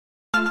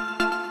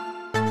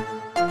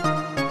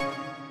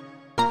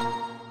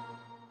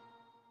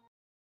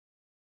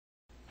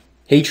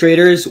Hey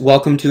traders,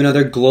 welcome to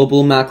another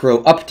global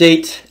macro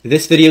update.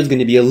 This video is going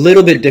to be a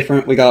little bit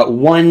different. We got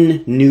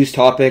one news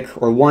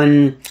topic or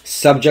one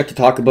subject to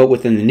talk about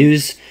within the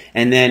news,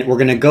 and then we're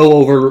going to go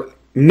over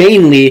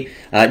mainly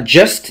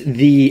just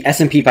the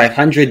S&P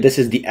 500. This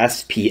is the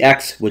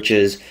SPX, which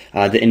is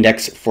the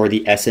index for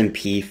the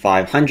S&P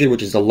 500,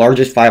 which is the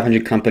largest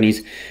 500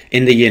 companies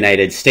in the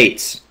United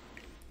States.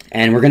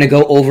 And we're going to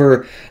go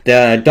over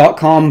the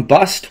dot-com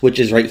bust, which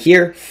is right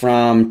here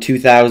from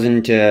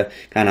 2000 to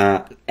kind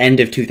of end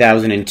of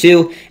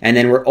 2002. And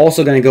then we're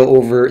also going to go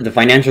over the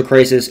financial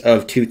crisis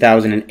of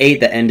 2008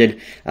 that ended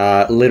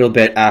a little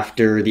bit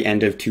after the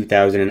end of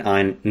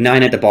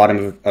 2009 at the bottom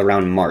of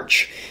around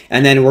March.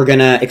 And then we're going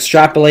to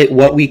extrapolate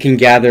what we can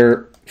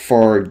gather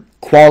for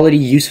quality,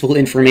 useful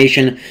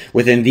information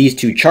within these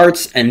two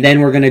charts, and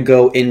then we're going to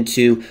go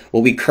into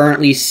what we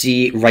currently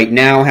see right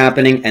now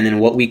happening, and then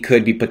what we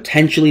could be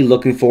potentially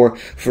looking for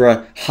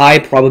a high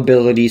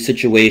probability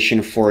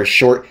situation for a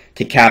short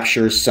to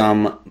capture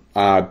some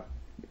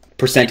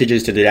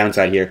percentages to the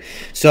downside here.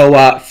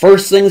 So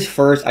first things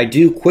first, I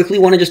do quickly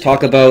want to just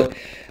talk about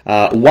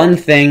one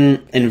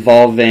thing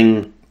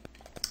involving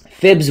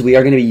fibs. We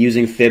are going to be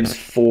using fibs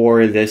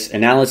for this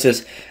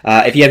analysis.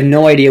 If you have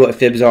no idea what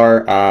fibs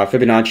are,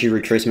 Fibonacci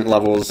retracement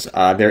levels,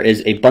 there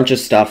is a bunch of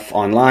stuff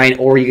online,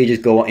 or you can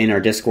just go in our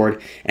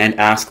Discord and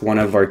ask one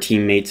of our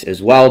teammates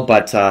as well.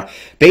 But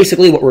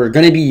basically what we're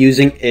going to be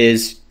using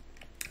is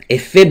a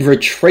fib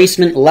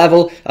retracement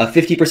level of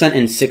 50%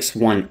 and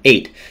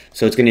 618.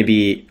 So it's going to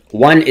be,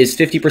 one is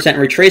 50%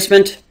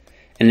 retracement,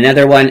 and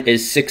another one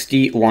is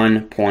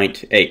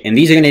 61.8. And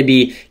these are going to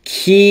be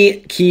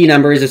key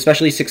numbers,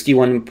 especially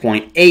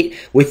 61.8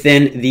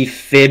 within the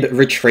fib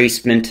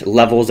retracement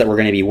levels that we're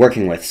going to be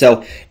working with.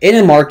 So in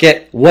a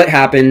market, what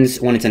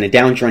happens when it's in a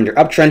downtrend or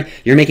uptrend?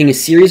 You're making a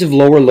series of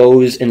lower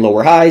lows and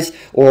lower highs,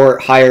 or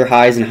higher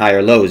highs and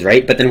higher lows,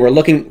 right? But then we're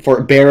looking for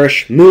a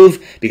bearish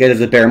move because of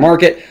the bear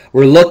market.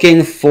 We're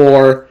looking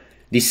for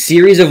the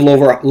series of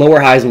lower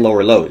highs and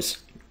lower lows.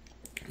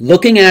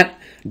 Looking at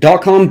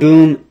dot-com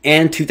boom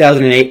and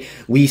 2008,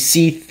 we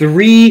see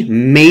three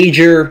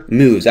major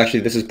moves. Actually,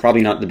 this is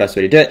probably not the best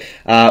way to do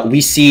it. We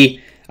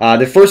see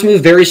the first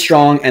move very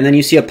strong, and then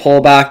you see a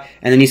pullback,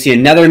 and then you see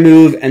another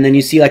move, and then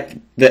you see like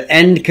the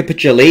end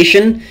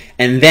capitulation,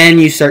 and then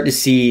you start to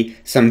see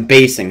some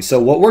basing. So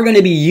what we're going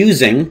to be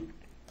using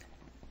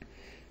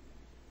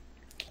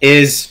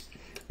is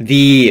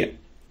the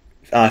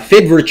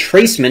fib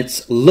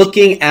retracements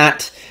looking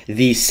at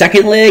the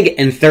second leg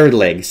and third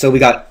leg. So we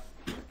got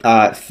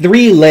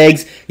three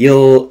legs.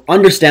 You'll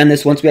understand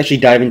this once we actually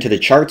dive into the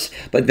charts,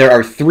 but there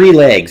are three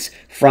legs.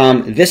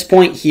 From this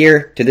point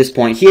here to this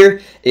point here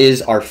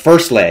is our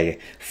first leg.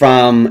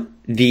 From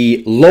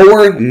the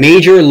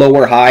major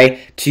lower high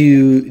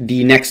to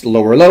the next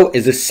lower low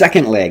is the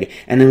second leg.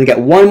 And then we get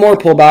one more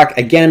pullback,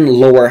 again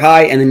lower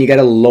high, and then you get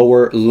a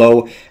lower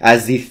low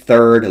as the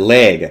third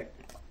leg.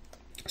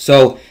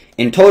 So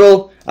in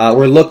total,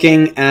 we're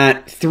looking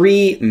at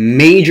three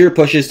major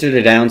pushes to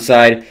the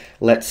downside.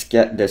 Let's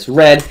get this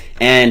red,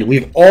 and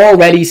we've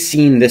already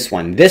seen this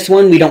one. This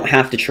one we don't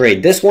have to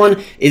trade. This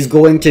one is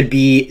going to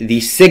be the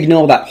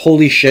signal that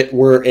holy shit,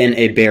 we're in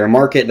a bear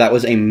market. That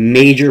was a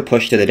major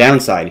push to the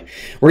downside.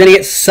 We're going to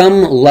get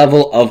some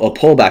level of a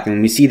pullback, and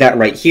when we see that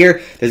right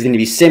here, there's going to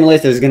be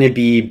stimulus. There's going to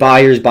be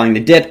buyers buying the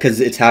dip because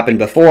it's happened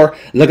before.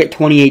 Look at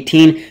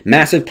 2018,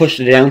 massive push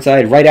to the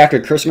downside. Right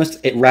after Christmas,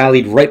 it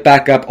rallied right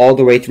back up all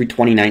the way through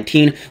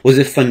 2019. Was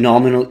a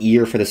phenomenal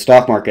year for the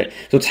stock market.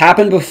 So it's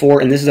happened before,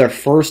 and this is our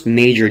first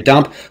major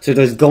dump. So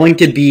there's going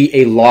to be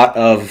a lot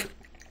of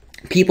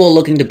people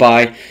looking to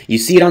buy. You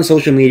see it on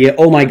social media.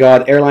 Oh my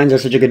god, airlines are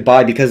such a good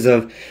buy because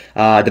of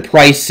the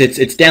price.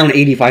 It's down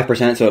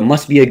 85%, so it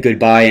must be a good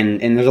buy.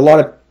 And there's a lot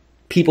of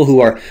people who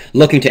are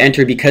looking to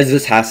enter because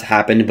this has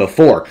happened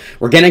before.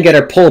 We're going to get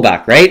our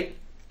pullback, right?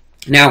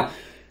 Now,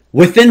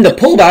 within the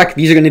pullback,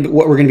 these are going to be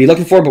what we're going to be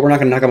looking for, but we're not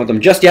going to talk about them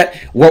just yet.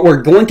 What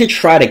we're going to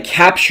try to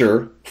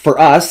capture for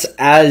us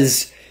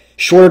as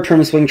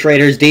shorter-term swing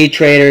traders, day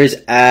traders,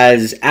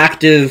 as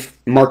active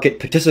market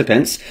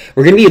participants,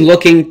 we're going to be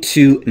looking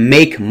to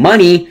make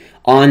money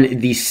on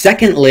the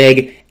second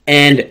leg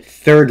and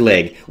third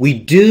leg. We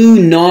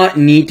do not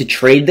need to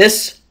trade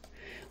this.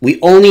 We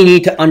only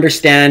need to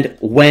understand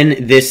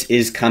when this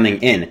is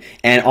coming in.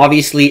 And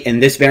obviously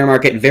in this bear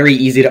market, very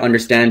easy to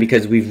understand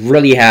because we've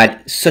really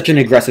had such an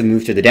aggressive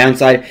move to the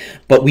downside,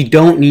 but we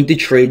don't need to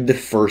trade the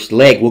first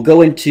leg. We'll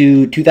go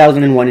into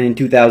 2001 and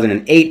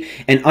 2008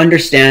 and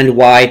understand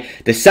why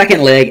the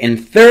second leg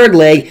and third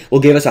leg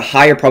will give us a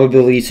higher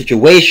probability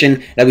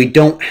situation that we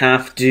don't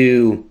have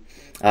to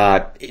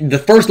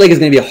the first leg is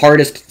going to be the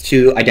hardest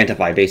to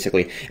identify,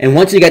 basically. And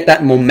once you get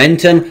that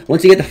momentum,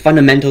 once you get the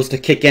fundamentals to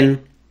kick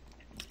in,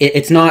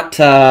 it's not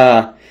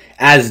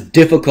as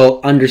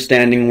difficult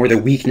understanding where the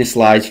weakness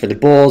lies for the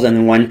bulls and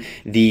then when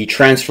the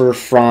transfer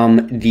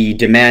from the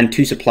demand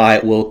to supply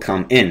will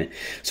come in.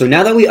 So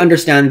now that we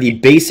understand the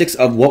basics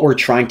of what we're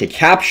trying to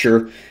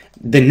capture,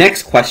 the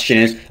next question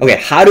is, okay,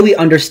 how do we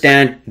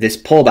understand this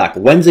pullback?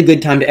 When's a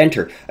good time to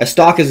enter? A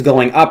stock is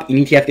going up, an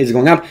ETF is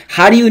going up.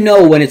 How do you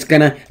know when it's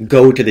going to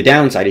go to the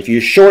downside? If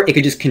you're short, it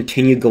could just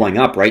continue going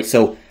up, right?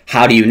 So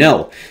how do you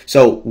know?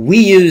 So we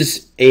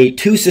use a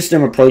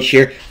two-system approach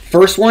here.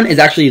 First one is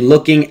actually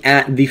looking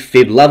at the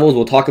fib levels.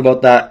 We'll talk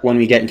about that when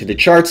we get into the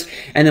charts.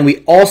 And then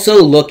we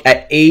also look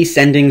at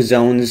ascending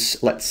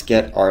zones. Let's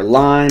get our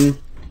line.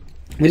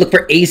 We look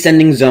for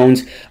ascending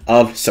zones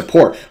of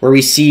support where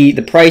we see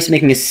the price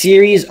making a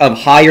series of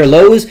higher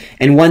lows,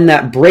 and when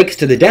that breaks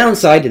to the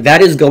downside,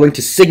 that is going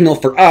to signal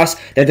for us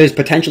that there's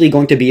potentially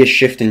going to be a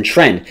shift in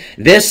trend.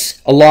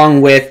 This,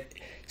 along with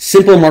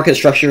simple market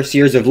structure,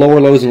 series of lower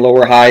lows and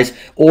lower highs,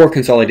 or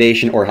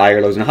consolidation or higher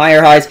lows and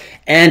higher highs,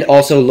 and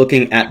also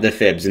looking at the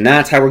fibs. And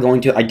that's how we're going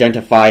to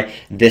identify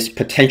this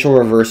potential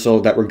reversal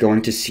that we're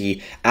going to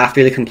see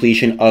after the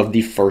completion of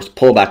the first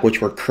pullback, which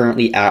we're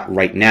currently at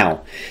right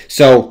now.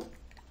 So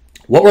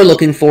what we're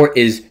looking for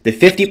is the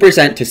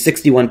 50% to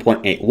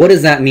 61.8. What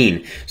does that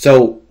mean?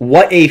 So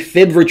what a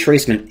fib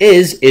retracement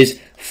is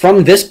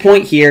from this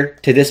point here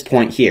to this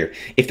point here.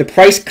 If the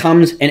price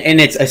comes and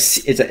it's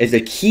a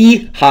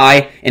key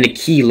high and a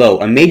key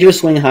low, a major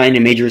swing high and a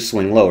major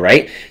swing low,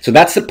 right? So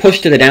that's the push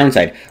to the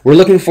downside. We're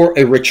looking for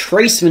a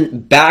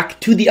retracement back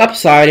to the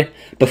upside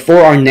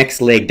before our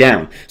next leg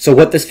down. So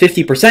what this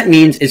 50%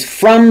 means is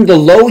from the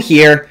low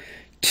here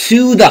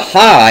to the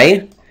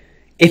high.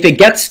 If it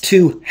gets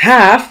to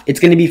half, it's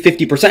going to be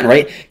 50%,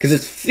 right? Because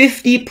it's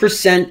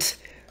 50%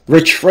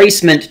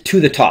 retracement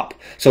to the top.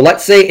 So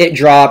let's say it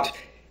dropped,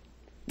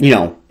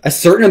 a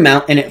certain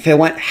amount, and if it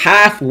went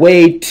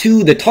halfway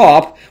to the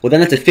top, well, then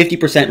that's a 50%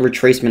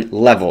 retracement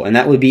level, and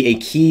that would be a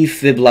key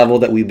fib level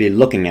that we'd be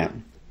looking at.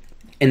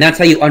 And that's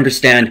how you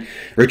understand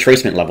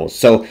retracement levels.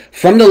 So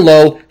from the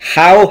low,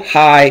 how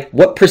high,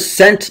 what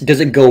percent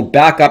does it go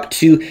back up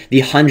to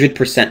the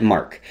 100%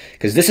 mark?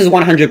 Because this is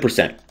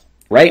 100%,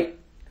 right?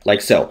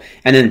 Like so.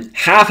 And then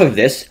half of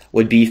this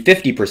would be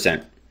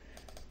 50%.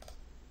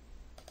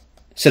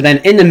 So then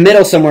in the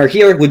middle somewhere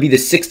here would be the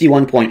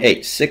 61.8.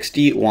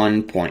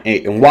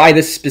 61.8. And why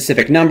this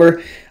specific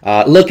number?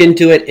 Look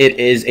into it. It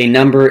is a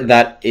number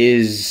that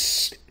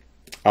is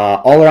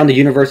all around the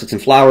universe. It's in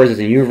flowers, it's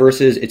in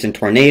universes, it's in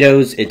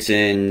tornadoes, it's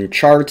in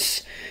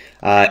charts.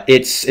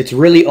 It's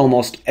really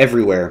almost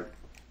everywhere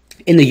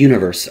in the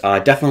universe.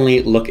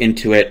 Definitely look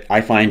into it. I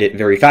find it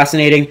very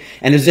fascinating,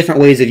 and there's different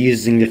ways of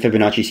using the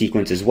Fibonacci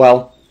sequence as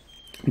well,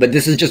 but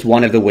this is just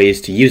one of the ways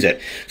to use it.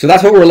 So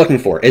that's what we're looking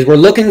for, is we're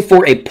looking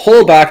for a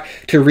pullback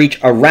to reach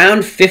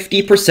around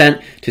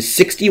 50% to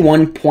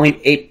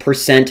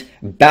 61.8%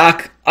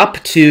 back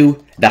up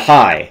to the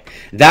high.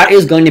 That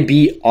is going to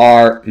be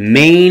our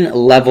main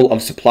level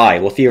of supply.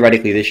 Well,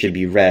 theoretically this should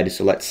be red,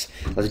 so let's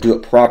do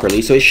it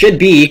properly. So it should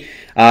be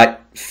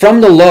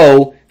from the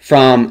low,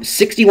 from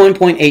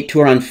 61.8 to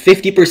around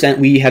 50%,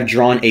 we have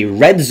drawn a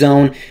red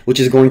zone, which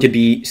is going to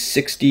be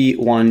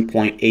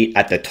 61.8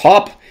 at the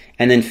top,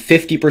 and then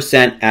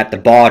 50% at the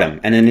bottom.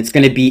 And then it's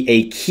going to be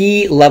a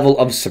key level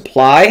of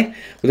supply, where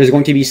there's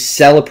going to be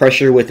seller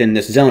pressure within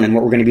this zone. And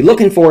what we're going to be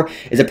looking for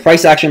is a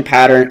price action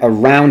pattern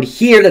around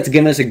here that's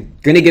going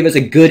to give us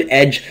a good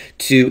edge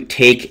to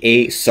take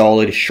a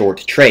solid short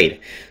trade.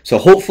 So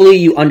hopefully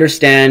you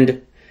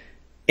understand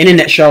in a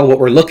nutshell what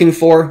we're looking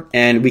for,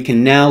 and we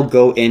can now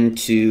go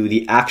into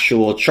the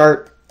actual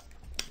chart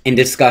and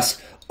discuss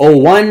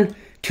 01,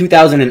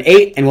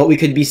 2008, and what we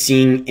could be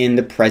seeing in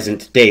the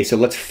present day. So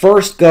let's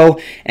first go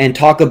and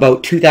talk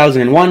about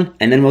 2001,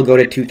 and then we'll go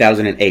to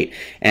 2008,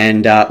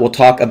 and we'll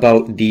talk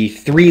about the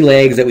three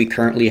legs that we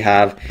currently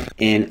have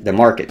in the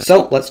market.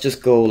 So let's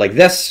just go like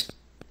this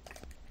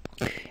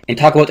and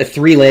talk about the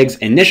three legs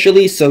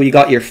initially. So you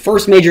got your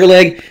first major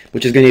leg,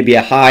 which is going to be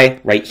a high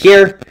right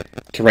here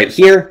to right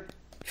here.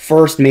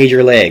 First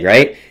major leg,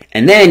 right?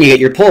 And then you get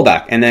your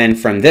pullback, and then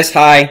from this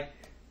high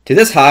to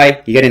this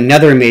high, you get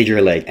another major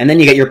leg, and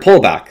then you get your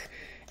pullback,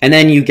 and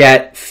then you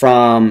get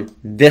from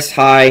this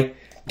high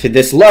to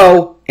this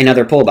low,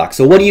 another pullback.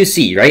 So what do you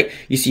see, right?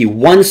 You see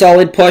one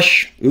solid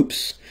push,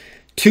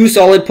 two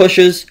solid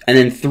pushes, and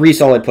then three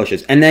solid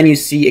pushes, and then you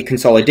see a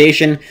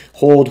consolidation,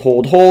 hold,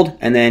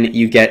 and then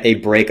you get a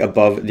break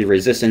above the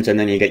resistance, and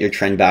then you get your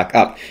trend back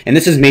up. And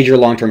this is major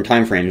long-term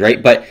time frames,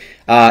 right? But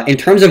in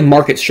terms of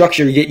market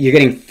structure, you're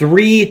getting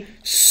three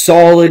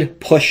solid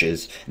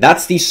pushes.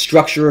 That's the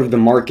structure of the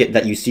market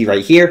that you see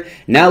right here.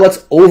 Now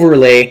let's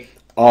overlay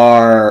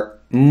our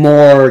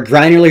more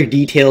granular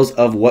details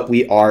of what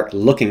we are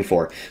looking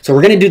for. So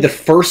we're going to do the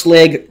first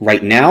leg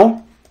right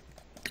now,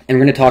 and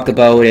we're going to talk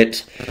about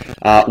it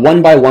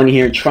one by one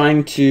here,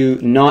 trying to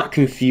not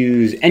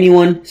confuse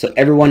anyone so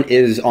everyone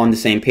is on the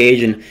same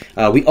page and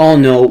we all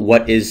know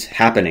what is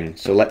happening.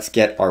 So let's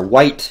get our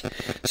white.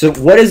 So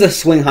what is a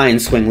swing high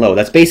and swing low?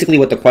 That's basically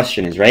what the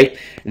question is, right?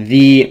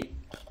 The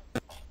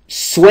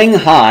swing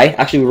high,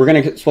 actually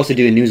we're supposed to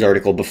do a news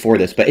article before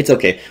this, but it's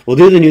okay. We'll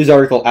do the news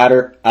article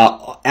after,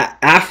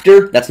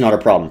 that's not a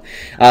problem.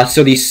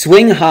 So the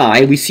swing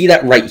high, we see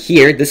that right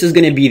here. This is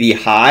going to be the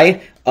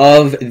high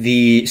of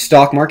the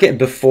stock market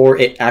before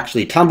it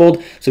actually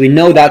tumbled. So we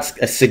know that's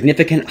a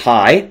significant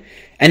high.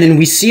 And then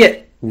we see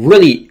it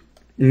really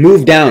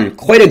move down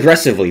quite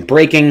aggressively,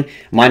 breaking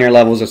minor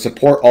levels of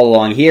support all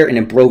along here, and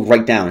it broke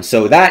right down.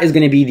 So that is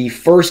going to be the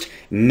first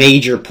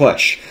major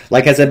push.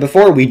 Like I said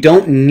before, we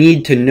don't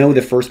need to know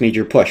the first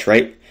major push,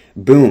 right?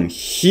 Boom,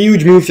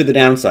 huge move to the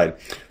downside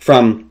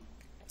from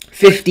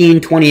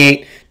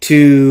 1528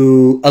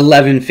 to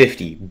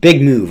 1150.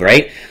 Big move,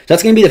 right? So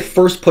that's going to be the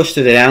first push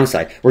to the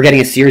downside. We're getting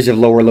a series of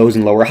lower lows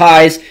and lower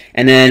highs.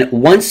 And then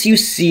once you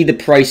see the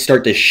price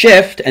start to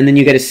shift, and then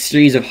you get a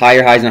series of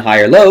higher highs and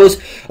higher lows,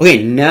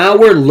 okay, now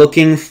we're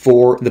looking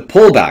for the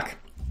pullback,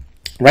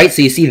 right?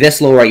 So you see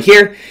this low right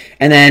here,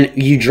 and then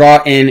you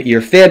draw in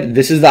your fib.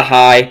 This is the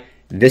high,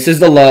 this is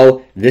the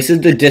low, this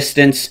is the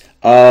distance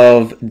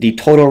of the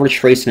total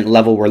retracement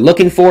level we're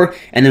looking for,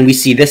 and then we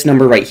see this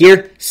number right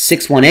here,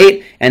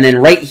 618, and then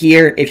right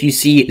here, if you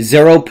see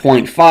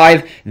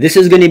 0.5, this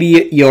is going to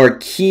be your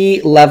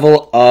key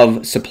level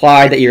of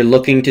supply that you're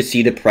looking to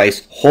see the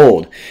price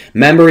hold.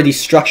 Remember the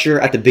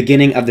structure at the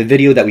beginning of the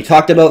video that we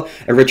talked about,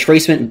 a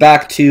retracement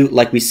back to,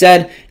 like we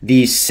said,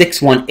 the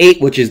 618,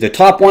 which is the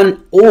top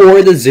one,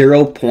 or the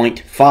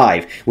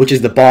 0.5, which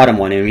is the bottom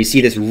one, and we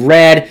see this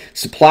red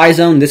supply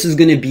zone. This is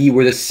going to be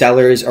where the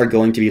sellers are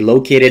going to be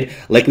located,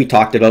 like we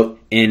talked about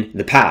in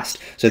the past.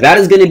 So that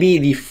is going to be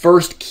the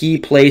first key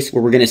place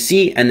where we're going to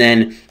see, and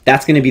then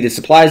that's going to be the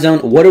supply zone.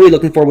 What are we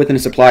looking for within a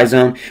supply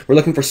zone? We're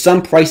looking for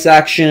some price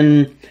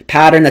action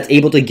pattern that's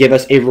able to give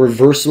us a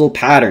reversal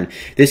pattern.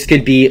 This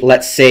could be,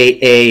 let's say,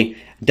 a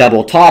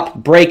double top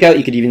breakout.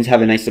 You could even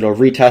have a nice little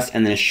retest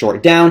and then a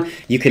short down.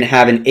 You can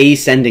have an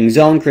ascending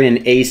zone, create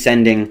an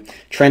ascending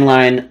trend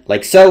line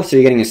like so. So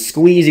you're getting a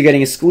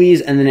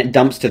squeeze, and then it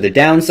dumps to the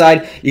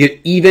downside. You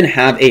could even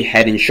have a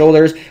head and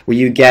shoulders where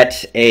you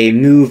get a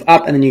move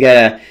up and then you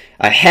get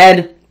a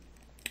head,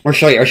 or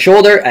sorry, a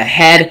shoulder, a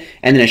head,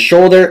 and then a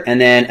shoulder,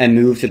 and then a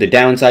move to the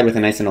downside with a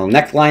nice little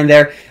neckline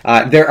there.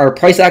 There are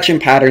price action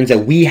patterns that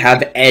we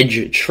have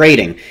edge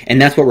trading,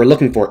 and that's what we're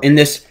looking for. In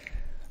this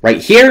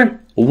right here,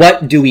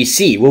 what do we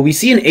see? Well, we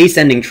see an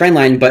ascending trend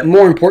line, but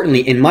more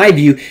importantly, in my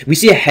view, we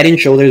see a head and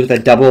shoulders with a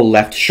double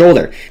left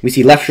shoulder. We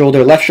see left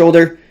shoulder, left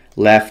shoulder,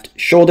 left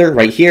shoulder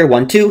right here,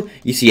 1, 2.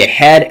 You see a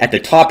head at the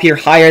top here,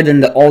 higher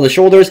than all the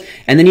shoulders,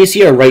 and then you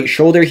see a right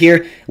shoulder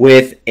here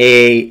with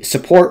a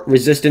support,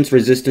 resistance,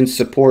 resistance,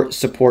 support,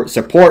 support,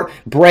 support,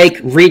 break,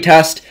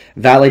 retest,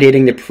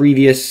 validating the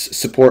previous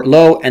support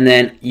low, and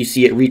then you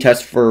see it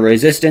retest for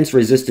resistance,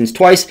 resistance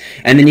twice,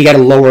 and then you get a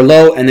lower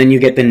low, and then you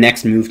get the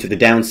next move to the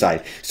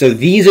downside. So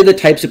these are the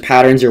types of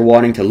patterns you're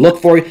wanting to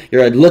look for.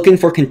 You're looking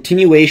for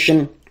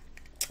continuation,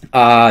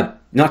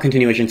 not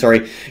continuation,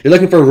 sorry. You're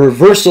looking for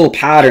reversal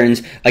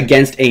patterns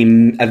against a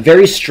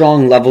very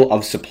strong level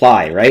of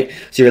supply, right?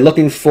 So you're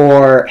looking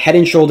for head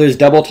and shoulders,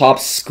 double top,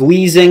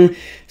 squeezing,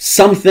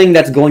 something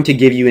that's going to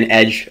give you an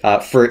edge.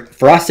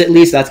 For us at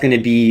least, that's going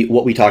to be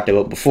what we talked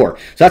about before.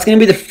 So that's going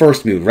to be the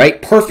first move,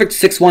 right? Perfect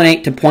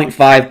 618 to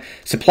 0.5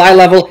 supply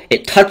level.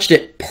 It touched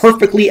it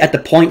perfectly at the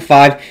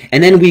 0.5,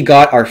 and then we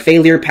got our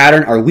failure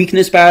pattern, our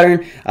weakness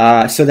pattern.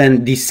 So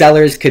then the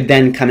sellers could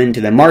then come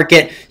into the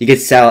market. You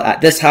could sell at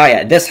this high,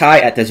 at this high,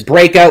 at this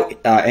breakout,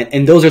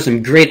 and those are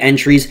some great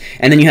entries.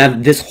 And then you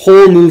have this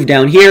whole move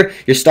down here.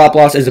 Your stop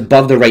loss is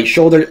above the right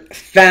shoulder.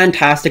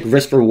 Fantastic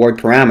risk reward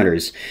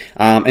parameters.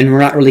 And we're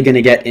not really going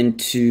to get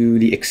into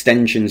the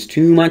extensions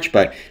too much,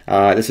 but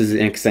this is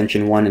an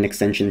extension 1 and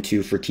extension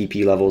 2 for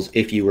TP levels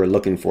if you were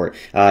looking for it.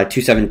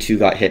 272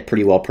 got hit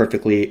pretty well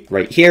perfectly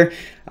right here.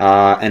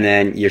 And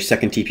then your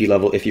second TP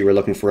level, if you were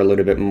looking for a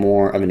little bit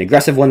more of an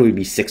aggressive one, would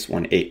be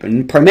 618.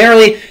 But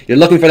primarily, you're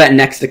looking for that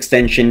next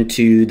extension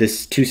to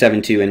this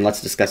 272, and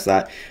let's discuss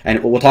that.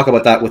 And we'll talk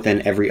about that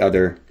within every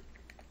other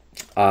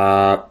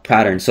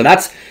pattern. So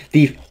that's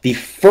the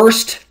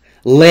first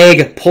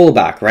leg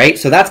pullback, right?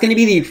 So that's going to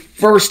be the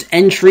first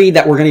entry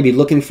that we're going to be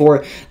looking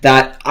for,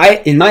 that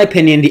in my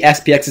opinion, the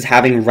SPX is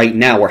having right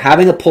now. We're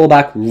having a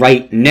pullback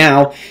right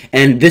now,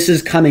 and this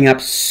is coming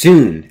up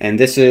soon, and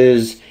this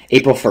is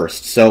April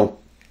 1st. So,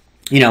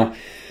 you know,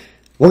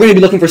 we're going to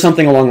be looking for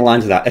something along the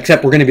lines of that,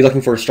 except we're going to be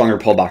looking for a stronger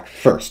pullback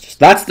first. So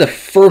that's the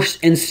first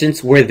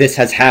instance where this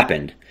has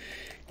happened.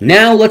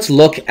 Now let's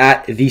look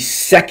at the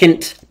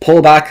second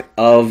pullback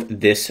of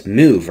this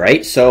move,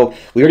 right? So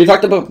we already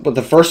talked about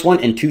the first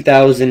one in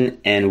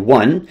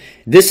 2001.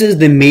 This is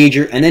the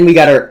major, and then we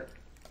got our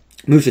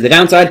move to the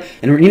downside,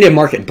 and we need a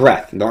market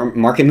breadth. The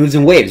market moves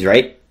in waves,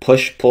 right?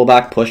 Push,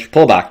 pullback, push,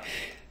 pullback.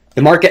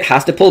 The market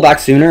has to pull back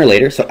sooner or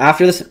later. So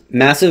after this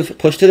massive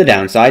push to the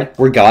downside,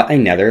 we got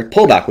another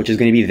pullback, which is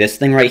going to be this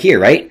thing right here,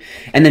 right?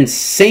 And then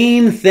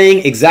same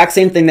thing, exact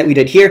same thing that we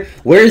did here.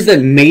 Where's the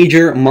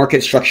major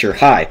market structure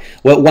high?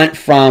 Well, it went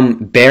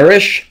from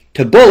bearish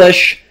to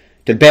bullish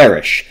to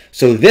bearish.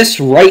 So this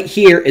right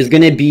here is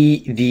going to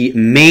be the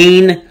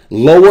main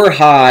lower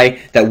high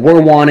that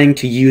we're wanting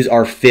to use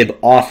our fib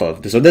off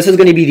of. So this is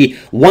going to be the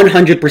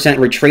 100%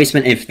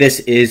 retracement if this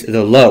is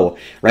the low,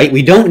 right?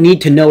 We don't need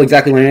to know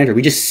exactly when it entered.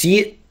 We just see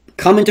it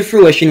come into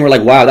fruition. We're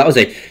like, wow, that was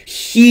a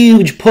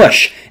huge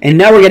push. And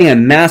now we're getting a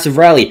massive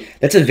rally.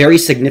 That's a very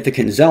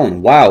significant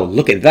zone. Wow,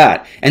 look at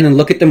that. And then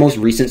look at the most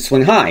recent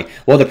swing high.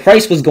 Well, the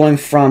price was going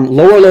from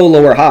lower low,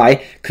 lower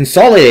high,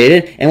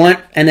 consolidated,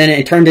 and then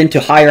it turned into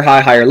higher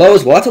high, higher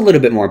lows. Well, that's a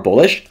little bit more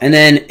bullish. And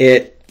then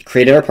it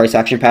created our price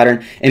action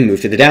pattern and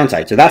moved to the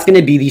downside. So that's going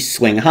to be the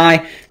swing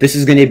high. This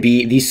is going to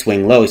be the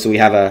swing low. So we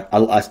have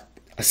a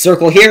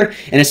circle here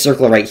and a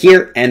circle right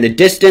here, and the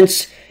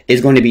distance is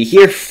going to be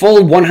here. Full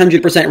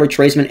 100%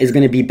 retracement is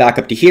going to be back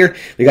up to here.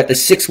 We got the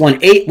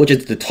 618, which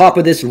is the top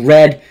of this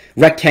red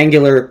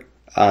rectangular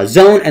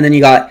zone, and then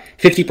you got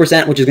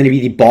 50%, which is going to be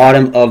the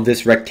bottom of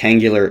this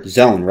rectangular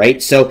zone,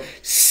 right? So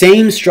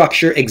same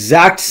structure,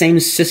 exact same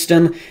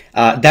system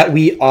that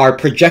we are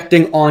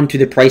projecting onto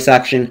the price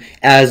action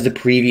as the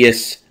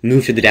previous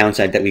move to the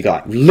downside that we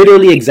got.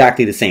 Literally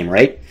exactly the same,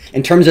 right?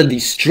 In terms of the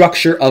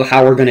structure of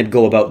how we're going to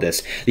go about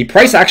this. The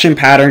price action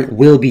pattern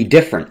will be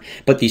different,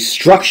 but the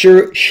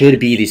structure should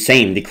be the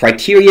same. The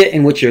criteria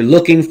in which you're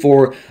looking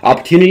for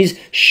opportunities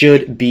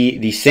should be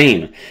the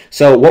same.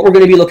 So what we're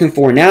going to be looking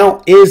for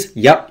now is,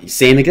 yep,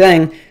 same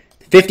thing,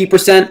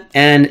 50%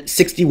 and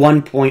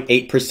 61.8%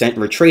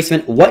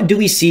 retracement. What do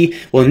we see?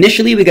 Well,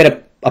 initially we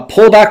got a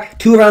pullback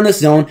to around this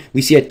zone.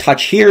 We see a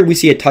touch here. We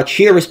see a touch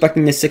here,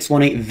 respecting the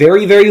 618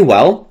 very, very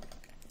well.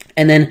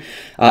 And then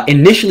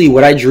initially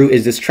what I drew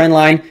is this trend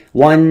line,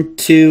 1,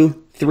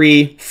 2,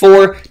 3,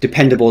 4,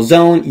 dependable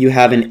zone. You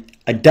have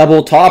a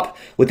double top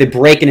with a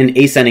break in an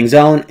ascending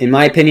zone. In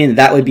my opinion,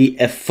 that would be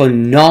a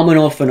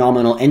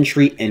phenomenal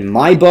entry in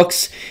my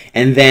books.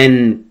 And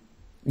then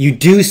you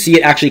do see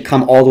it actually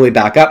come all the way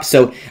back up.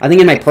 So I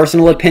think in my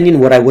personal opinion,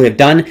 what I would have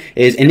done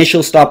is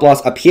initial stop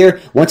loss up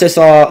here. Once I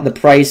saw the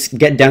price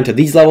get down to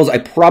these levels, I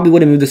probably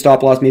would have moved the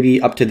stop loss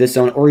maybe up to this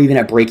zone or even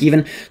at break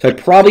even. So I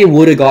probably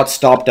would have got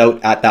stopped out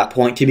at that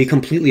point, to be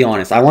completely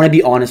honest. I want to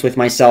be honest with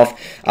myself.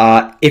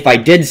 If I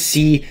did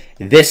see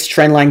this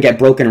trend line get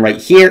broken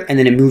right here and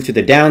then it moved to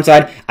the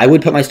downside, I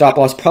would put my stop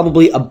loss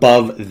probably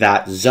above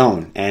that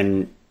zone.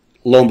 And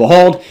lo and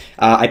behold,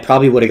 I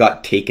probably would have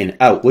got taken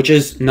out, which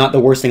is not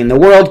the worst thing in the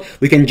world.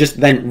 We can just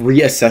then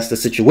reassess the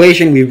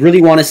situation. We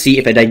really want to see,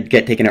 if I did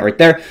get taken out right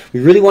there, we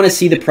really want to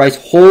see the price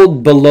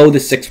hold below the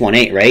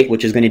 618, right?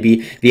 Which is going to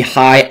be the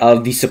high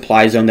of the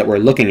supply zone that we're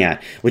looking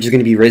at, which is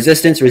going to be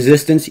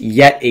resistance,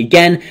 yet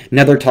again,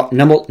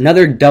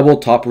 another double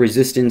top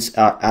resistance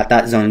at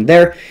that zone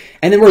there.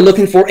 And then we're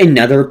looking for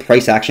another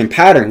price action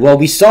pattern. Well,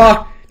 we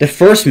saw the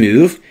first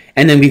move,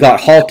 and then we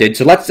got halted.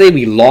 So let's say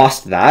we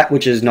lost that,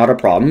 which is not a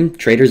problem.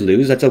 Traders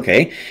lose, that's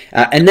okay.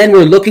 And then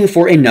we're looking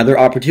for another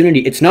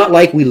opportunity. It's not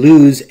like we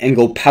lose and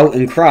go pout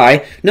and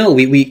cry. No,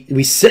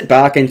 we sit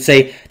back and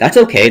say, that's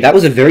okay. That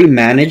was a very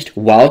managed,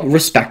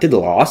 well-respected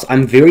loss.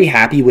 I'm very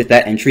happy with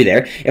that entry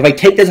there. If I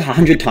take this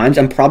 100 times,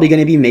 I'm probably going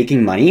to be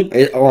making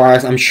money, or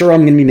I'm sure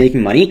I'm going to be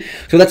making money.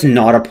 So that's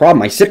not a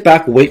problem. I sit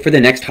back, wait for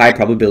the next high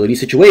probability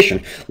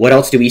situation. What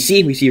else do we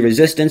see? We see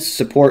resistance,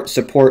 support.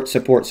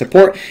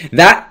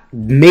 That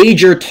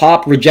major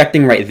top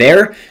rejecting right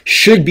there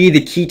should be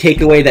the key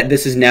takeaway that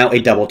this is now a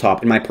double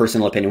top, in my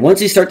personal opinion.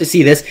 Once you start to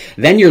see this,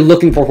 then you're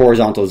looking for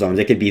horizontal zones.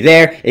 It could be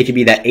there. It could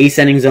be that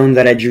ascending zone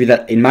that I drew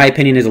that, in my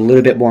opinion, is a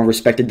little bit more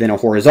respected than a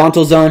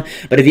horizontal zone.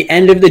 But at the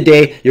end of the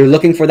day, you're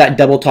looking for that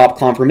double top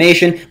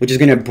confirmation, which is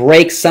going to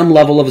break some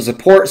level of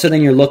support. So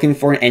then you're looking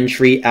for an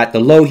entry at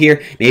the low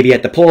here, maybe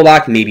at the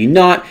pullback, maybe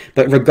not.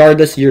 But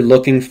regardless, you're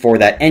looking for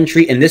that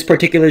entry. In this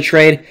particular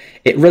trade,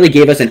 it really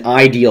gave us an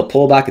ideal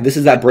pullback. This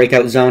is that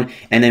breakout zone,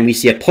 and then we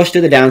see a push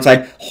to the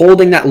downside,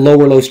 holding that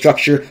lower low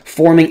structure,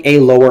 forming a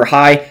lower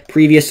high,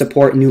 previous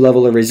support, new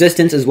level of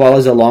resistance, as well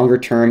as a longer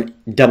term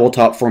double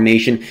top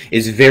formation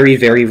is very,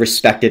 very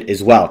respected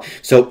as well.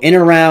 So in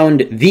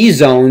around these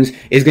zones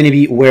is going to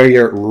be where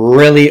you're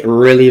really,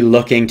 really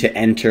looking to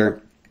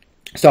enter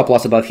stop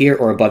loss above here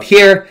or above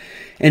here.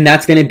 And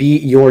that's going to be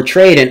your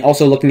trade. And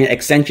also looking at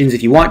extensions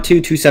if you want to.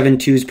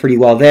 272 is pretty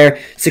well there.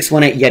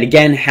 618 yet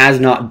again has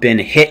not been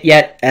hit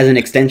yet as an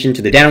extension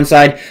to the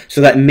downside. So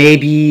that may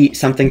be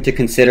something to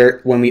consider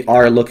when we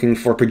are looking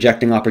for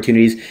projecting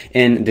opportunities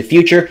in the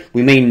future.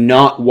 We may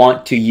not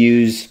want to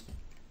use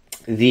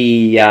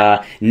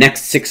the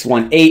next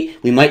 618.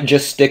 We might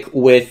just stick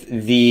with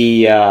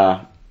the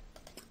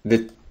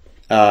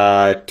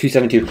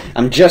 272.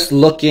 I'm just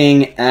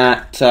looking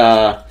at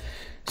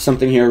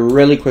something here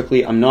really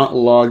quickly. I'm not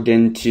logged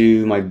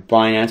into my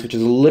Binance, which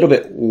is a little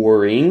bit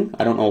worrying.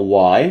 I don't know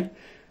why.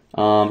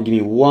 Give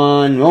me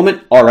one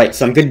moment. All right,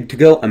 so I'm good to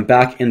go. I'm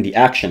back in the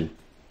action.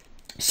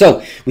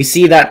 So we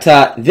see that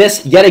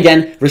this, yet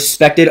again,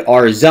 respected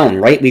our zone,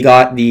 right? We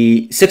got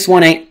the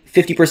 618,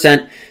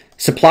 50%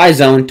 supply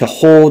zone to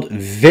hold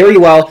very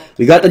well.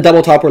 We got the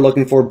double top we're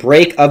looking for,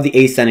 break of the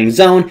ascending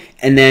zone,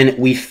 and then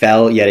we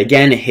fell yet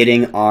again,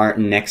 hitting our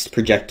next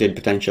projected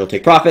potential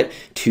take profit,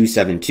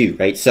 272,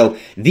 right? So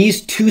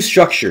these two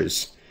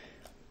structures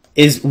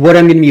is what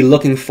I'm going to be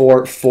looking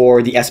for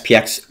the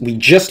SPX. We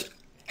just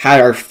had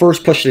our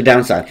first push to the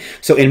downside.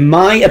 So in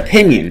my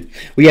opinion,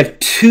 we have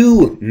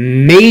two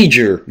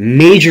major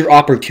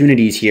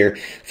opportunities here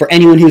for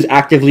anyone who's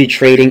actively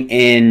trading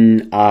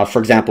in, for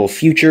example,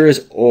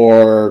 futures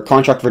or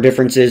contract for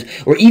differences,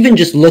 or even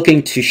just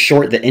looking to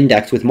short the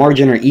index with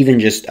margin, or even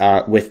just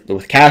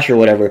with cash or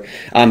whatever. These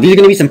are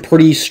going to be some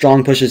pretty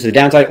strong pushes to the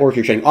downside, or if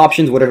you're trading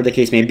options, whatever the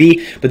case may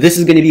be. But this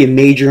is going to be a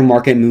major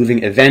market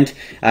moving event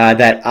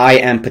that I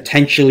am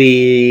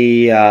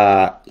potentially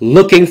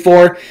looking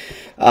for.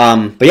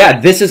 But yeah,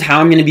 this is how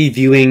I'm going to be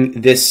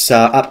viewing this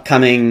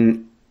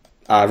upcoming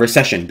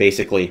recession,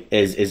 basically,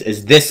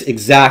 is this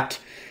exact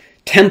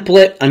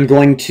template. I'm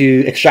going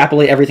to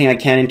extrapolate everything I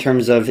can in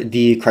terms of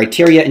the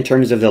criteria, in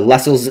terms of the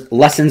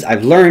lessons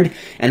I've learned,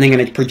 and then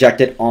going to project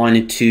it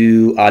on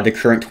to the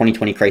current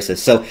 2020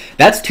 crisis. So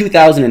that's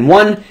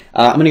 2001.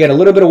 I'm going to get a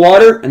little bit of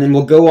water, and then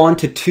we'll go on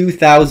to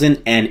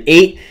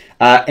 2008.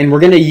 And we're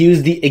going to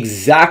use the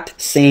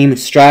exact same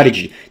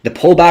strategy. The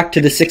pullback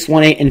to the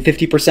 618 and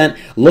 50%,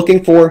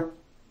 looking for,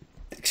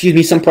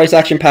 some price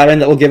action pattern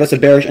that will give us a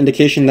bearish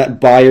indication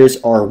that buyers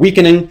are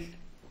weakening.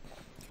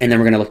 And then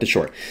we're going to look to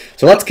short.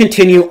 So let's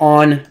continue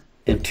on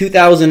in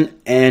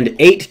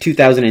 2008,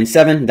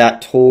 2007,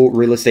 that whole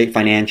real estate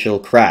financial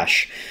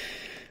crash.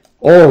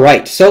 All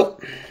right, so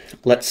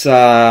let's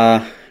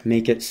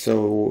make it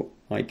so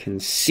I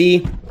can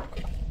see.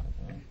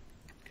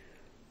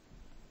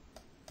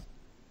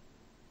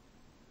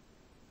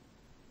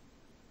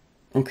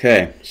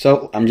 Okay,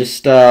 so I'm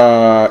just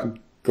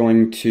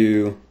going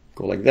to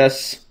go like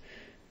this.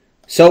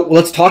 So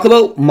let's talk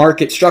about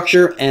market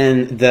structure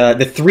and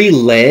the three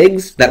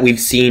legs that we've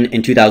seen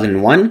in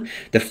 2001.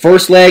 The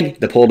first leg,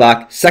 the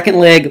pullback, second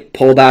leg,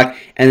 pullback,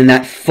 and then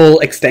that full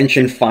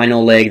extension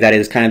final leg that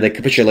is kind of the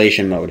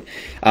capitulation mode.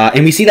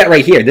 And we see that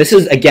right here. This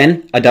is,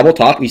 again, a double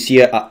top. We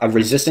see a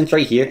resistance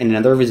right here and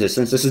another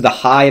resistance. This is the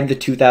high of the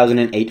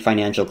 2008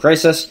 financial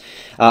crisis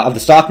of the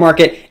stock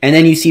market. And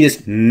then you see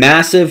this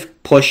massive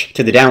push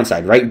to the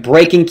downside, right?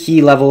 Breaking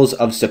key levels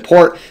of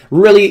support,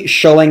 really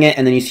showing it,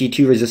 and then you see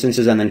two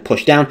resistances and then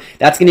push down.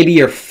 That's going to be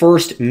your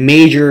first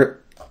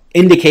major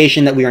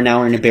indication that we are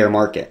now in a bear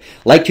market.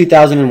 Like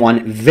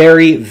 2001,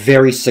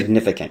 very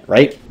significant,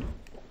 right?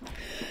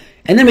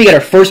 And then we get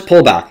our first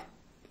pullback.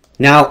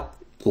 Now,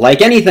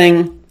 like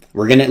anything,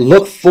 we're going to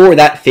look for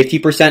that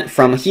 50%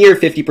 from here,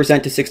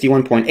 50% to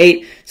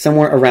 61.8,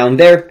 somewhere around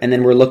there. And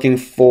then we're looking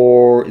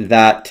for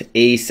that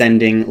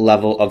ascending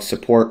level of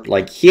support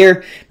like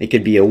here. It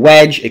could be a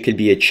wedge, it could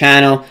be a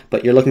channel,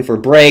 but you're looking for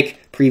break,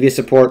 previous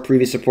support,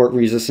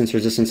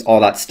 resistance, all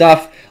that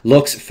stuff.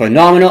 Looks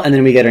phenomenal. And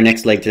then we get our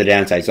next leg to the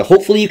downside. So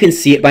hopefully you can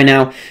see it by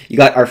now. You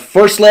got our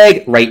first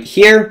leg right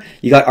here.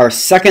 You got our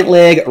second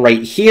leg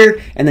right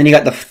here. And then you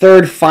got the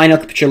third final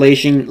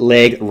capitulation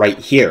leg right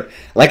here.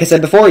 Like I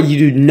said before,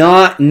 you do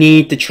not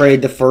need to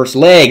trade the first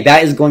leg.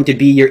 That is going to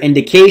be your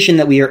indication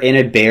that we are in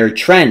a bear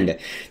trend.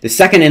 The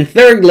second and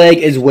third leg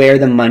is where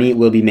the money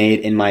will be made,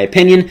 in my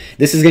opinion.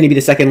 This is going to be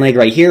the second leg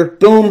right here.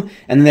 Boom.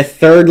 And then the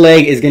third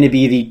leg is going to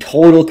be the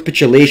total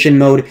capitulation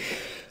mode,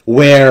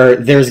 where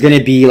there's going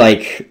to be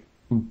like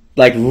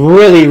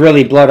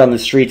really blood on the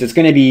streets. It's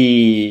going to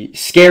be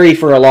scary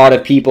for a lot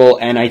of people,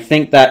 and I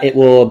think that it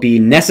will be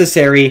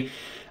necessary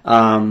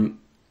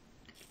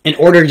in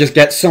order to just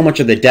get so much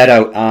of the debt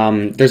out.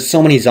 There's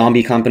so many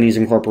zombie companies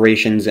and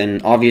corporations,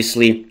 and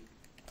obviously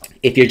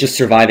if you're just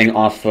surviving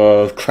off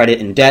of credit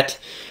and debt,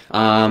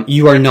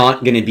 you are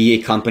not going to be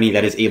a company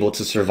that is able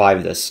to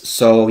survive this.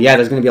 So yeah,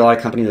 there's going to be a lot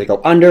of companies that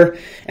go under,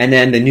 and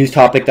then the news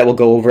topic that we'll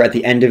go over at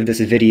the end of this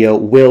video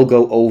will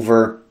go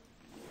over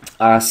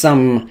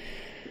some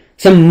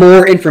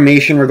more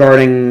information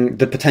regarding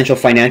the potential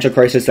financial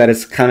crisis that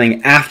is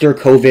coming after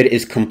COVID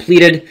is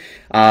completed.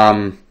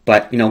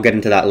 But, we'll get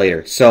into that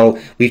later. So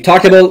we've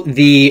talked about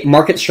the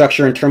market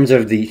structure in terms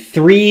of the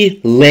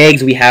three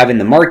legs we have in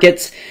the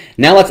markets.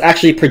 Now let's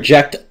actually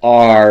project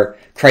our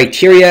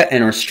criteria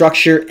and our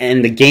structure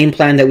and the game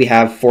plan that we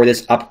have for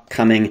this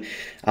upcoming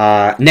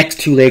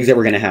next two legs that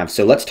we're going to have.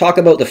 So let's talk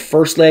about the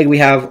first leg we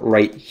have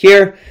right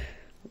here.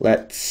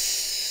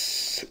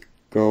 Let's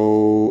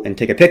go and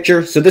take a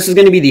picture. So this is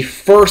going to be the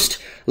first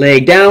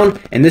leg down,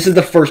 and this is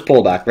the first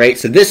pullback, right?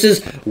 So this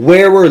is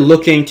where we're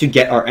looking to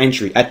get our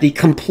entry at the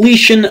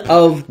completion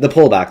of the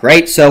pullback,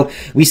 right? So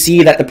we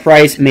see that the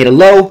price made a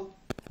low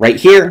right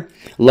here,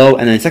 low,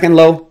 and then second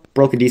low,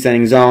 broke a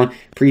descending zone,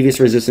 previous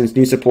resistance,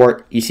 new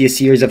support. You see a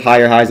series of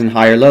higher highs and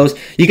higher lows.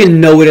 You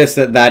can notice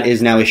that that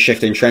is now a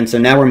shift in trend. So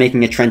now we're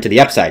making a trend to the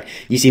upside.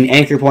 You see an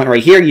anchor point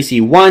right here. You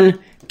see 1,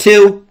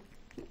 2.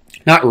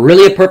 Not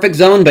really a perfect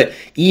zone, but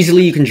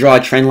easily you can draw a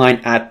trend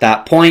line at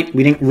that point.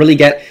 We didn't really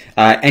get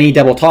any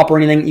double top or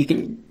anything. You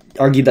can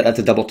argue that that's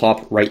a double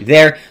top right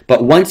there.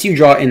 But once you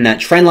draw in that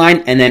trend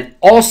line, and then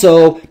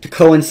also to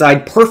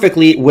coincide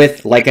perfectly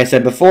with, like I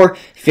said before,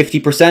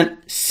 50%,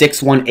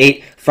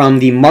 618 from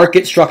the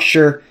market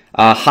structure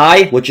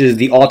high, which is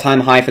the all-time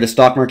high for the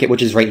stock market,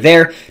 which is right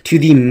there, to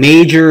the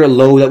major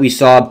low that we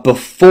saw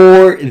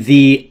before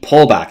the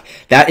pullback.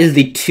 That is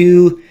the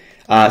two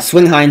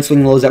swing high and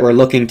swing lows that we're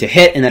looking to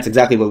hit, and that's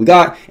exactly what we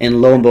got.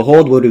 And lo and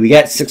behold, what do we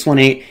get?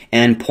 618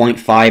 and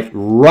 0.5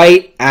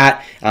 right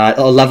at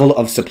a level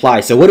of supply.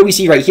 So what do we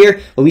see right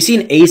here? Well, we see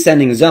an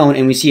ascending zone,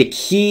 and we see a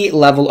key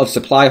level of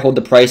supply hold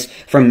the price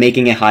from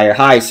making a higher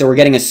high. So we're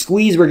getting a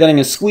squeeze,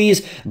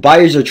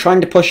 Buyers are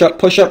trying to push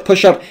up,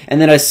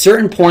 and then at a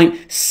certain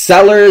point,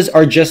 sellers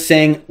are just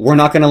saying, we're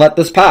not going to let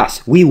this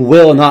pass. We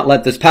will not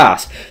let this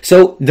pass.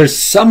 So there's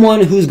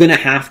someone who's going to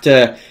have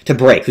to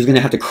break, who's going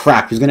to have to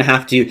crack, who's going to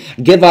have to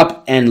give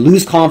up and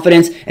lose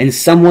confidence, and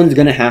someone's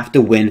going to have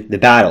to win the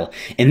battle.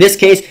 In this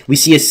case, we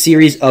see a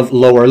series of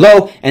lower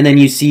low, and then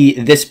you see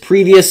this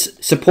previous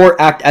support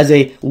act as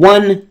a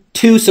 1,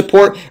 2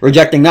 support,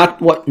 rejecting not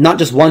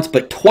just once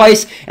but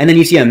twice, and then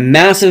you see a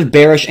massive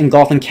bearish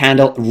engulfing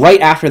candle right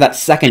after that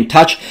second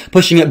touch,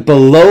 pushing it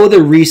below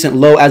the recent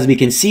low. As we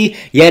can see,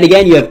 yet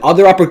again, you have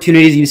other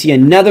opportunities. You see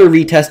another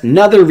retest,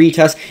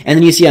 and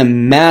then you see a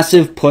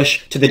massive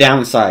push to the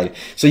downside.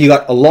 So you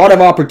got a lot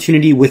of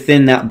opportunity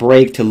within that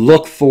break to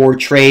look for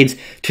trades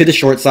to the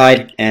short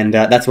side, and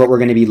that's what we're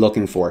going to be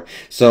looking for.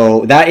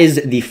 So that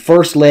is the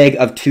first leg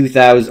of the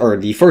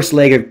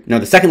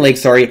second leg,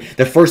 sorry.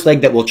 The first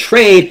leg that will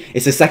trade.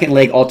 It's the second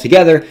leg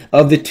altogether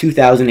of the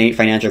 2008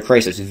 financial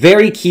crisis.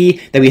 Very key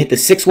that we hit the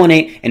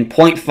 618 and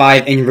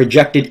 0.5 and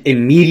rejected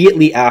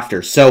immediately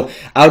after. So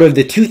out of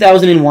the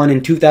 2001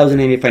 and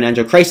 2008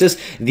 financial crisis,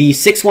 the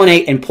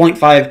 618 and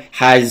 0.5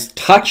 has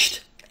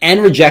touched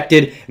and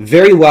rejected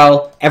very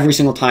well every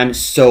single time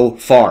so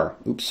far.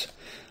 Oops.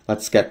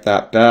 Let's get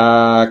that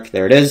back.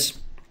 There it is.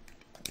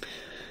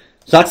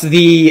 So that's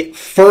the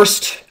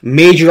first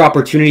major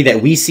opportunity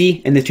that we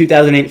see in the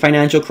 2008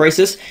 financial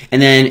crisis. And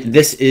then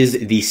this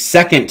is the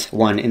second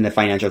one in the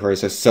financial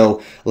crisis.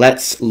 So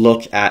let's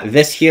look at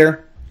this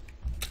here.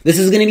 This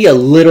is going to be a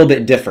little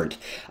bit different.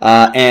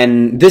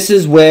 And this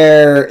is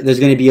where there's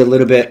going to be a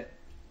little bit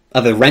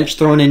of a wrench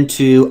thrown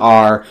into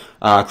our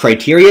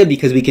criteria,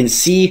 because we can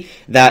see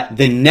that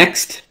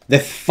the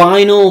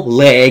final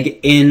leg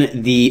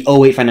in the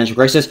 08 financial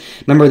crisis,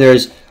 remember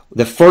there's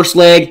the first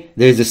leg,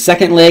 there's the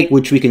second leg,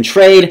 which we can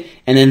trade,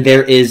 and then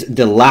there is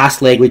the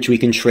last leg, which we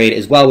can trade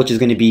as well, which is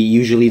going to be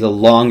usually the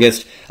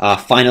longest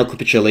final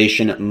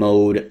capitulation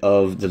mode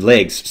of the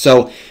legs.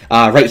 So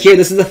right here,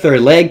 this is the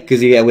third leg,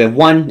 because we have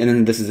one, and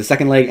then this is the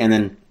second leg, and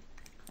then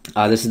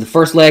this is the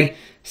first leg,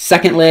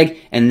 second leg,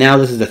 and now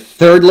this is the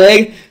third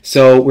leg.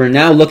 So we're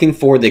now looking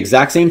for the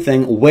exact same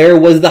thing. Where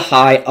was the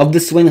high of the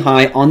swing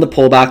high on the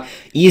pullback?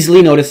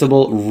 Easily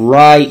noticeable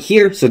right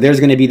here. So there's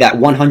going to be that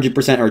 100%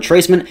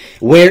 retracement.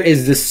 Where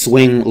is the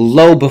swing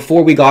low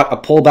before we got a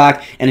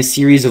pullback and a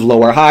series of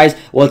lower highs?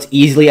 Well, it's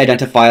easily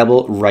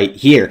identifiable right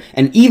here.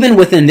 And even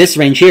within this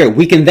range here,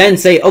 we can then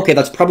say, okay,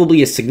 that's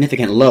probably a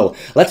significant low.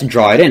 Let's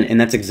draw it in. And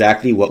that's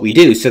exactly what we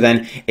do. So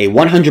then a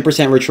 100%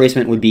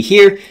 retracement would be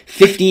here,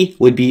 50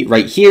 would be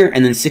right here,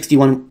 and then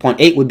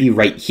 61.8 would be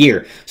right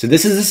here. So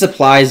this is the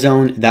supply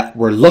zone that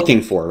we're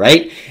looking for,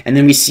 right? And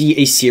then we see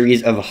a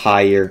series of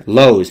higher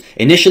lows.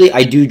 Initially,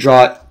 I do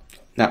draw,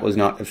 that was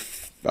not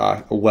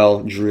a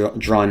well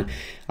drawn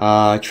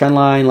trend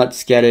line.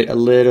 Let's get it a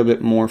little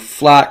bit more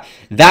flat.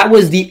 That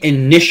was the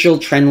initial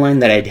trend line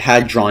that I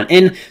had drawn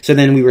in. So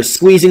then we were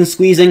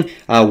squeezing.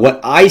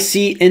 What I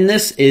see in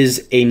this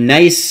is a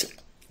nice,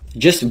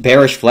 just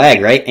bearish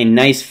flag, right? A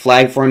nice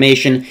flag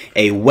formation,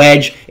 a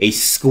wedge, a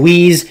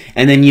squeeze,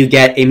 and then you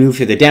get a move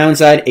to the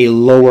downside, a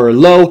lower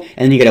low,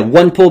 and then you get a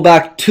 1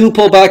 pullback, 2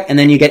 pullback, and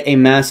then you get a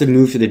massive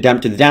move to the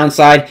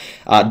downside,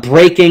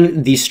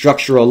 breaking the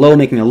structural low,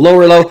 making a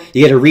lower low.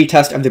 You get a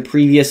retest of the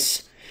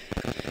previous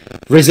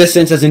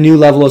resistance as a new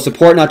level of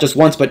support, not just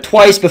once but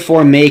twice,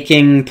 before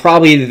making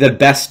probably the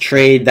best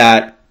trade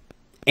that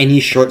any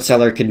short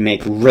seller could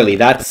make. Really,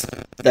 that's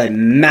a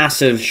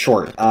massive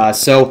short.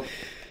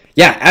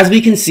 Yeah, as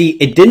we can see,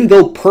 it didn't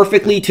go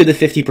perfectly to the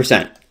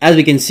 50%. As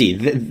we can see,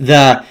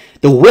 the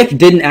wick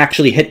didn't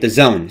actually hit the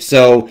zone.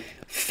 So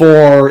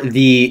for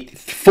the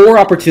 4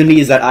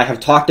 opportunities that I have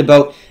talked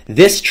about,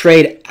 this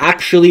trade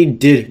actually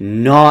did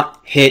not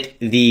hit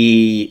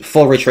the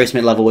full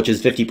retracement level, which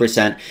is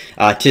 50%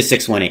 to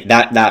 618.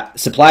 That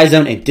supply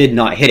zone, it did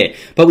not hit it.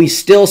 But we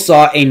still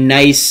saw a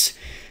nice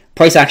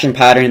price action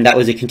pattern that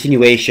was a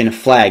continuation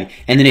flag.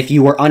 And then if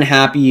you were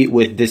unhappy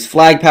with this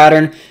flag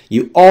pattern,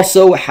 you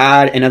also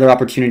had another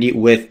opportunity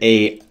with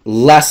a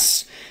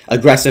less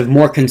aggressive,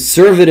 more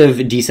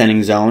conservative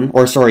descending zone,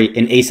 or sorry,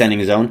 an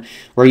ascending zone,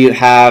 where you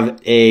have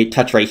a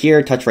touch right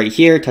here, touch right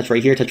here, touch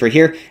right here, touch right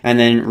here, and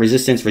then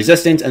resistance,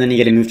 and then you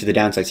get a move to the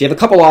downside. So you have a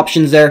couple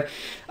options there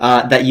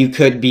that you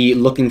could be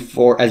looking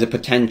for as a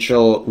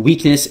potential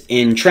weakness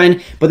in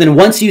trend. But then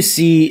once you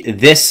see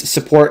this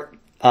support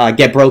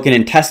get broken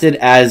and tested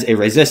as a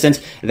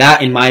resistance,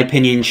 that in my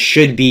opinion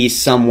should be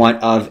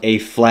somewhat of a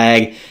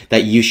flag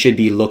that you should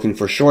be looking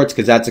for shorts,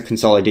 because that's a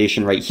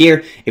consolidation right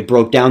here. It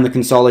broke down the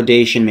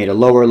consolidation, made a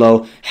lower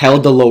low,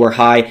 held the lower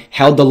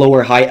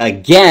high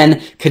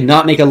again, could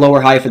not make a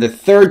lower high for the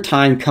 3rd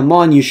time. Come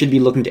on, you should be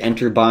looking to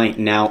enter buy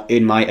now,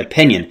 in my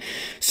opinion.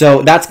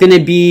 So that's going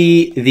to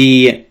be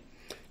the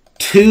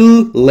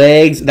two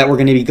legs that we're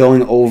going to be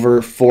going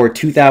over for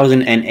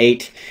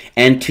 2008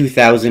 and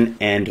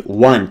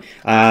 2001.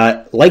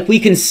 Like we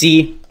can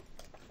see,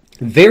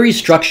 very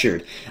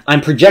structured.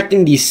 I'm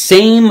projecting the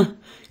same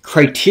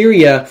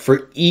criteria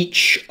for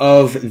each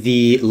of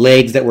the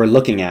legs that we're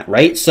looking at,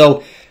 right?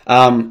 So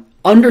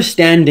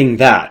understanding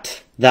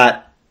that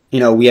you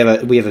know, we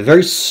have a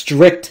very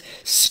strict,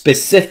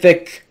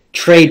 specific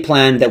trade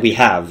plan that we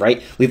have,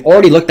 right? We've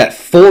already looked at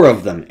 4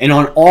 of them, and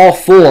on all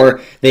 4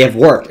 they have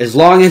worked. As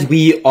long as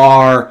we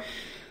are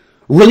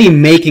really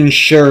making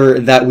sure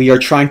that we are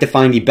trying to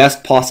find the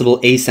best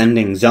possible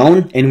ascending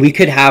zone, and we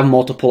could have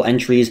multiple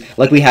entries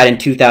like we had in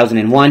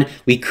 2001.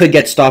 We could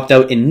get stopped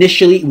out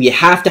initially. We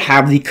have to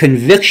have the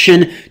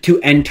conviction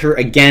to enter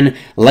again,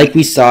 like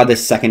we saw the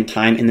second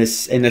time in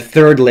the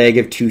third leg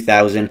of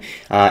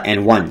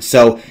 2001.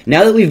 So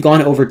now that we've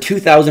gone over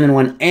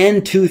 2001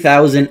 and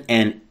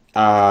 2008,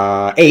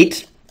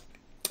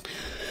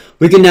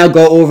 we can now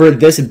go over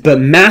this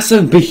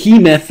massive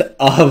behemoth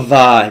of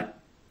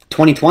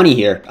 2020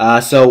 here.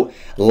 So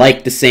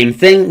like the same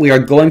thing, we are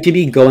going to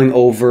be going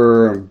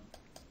over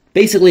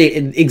basically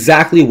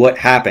exactly what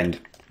happened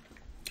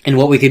and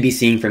what we could be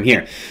seeing from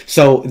here.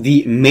 So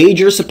the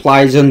major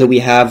supply zone that we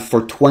have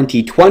for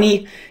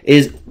 2020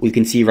 is, we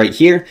can see right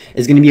here,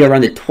 is going to be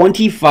around the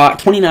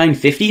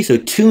 2950, so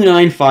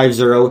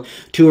 2950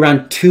 to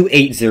around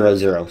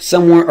 2800,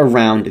 somewhere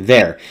around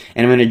there.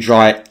 And I'm going to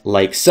draw it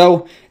like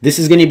so. This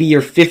is going to be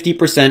your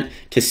 50%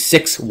 to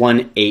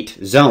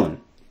 618 zone.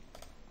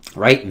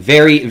 Right?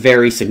 Very,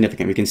 very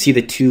significant. We can see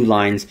the 2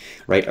 lines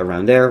right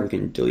around there. We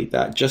can delete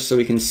that just so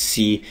we can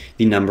see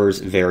the numbers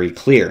very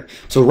clear.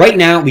 So right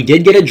now, we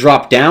did get a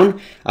drop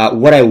down.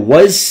 What I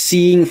was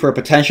seeing for a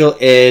potential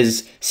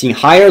is seeing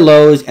higher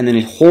lows and then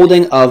a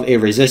holding of a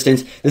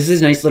resistance. This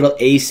is a nice little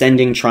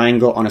ascending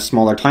triangle on a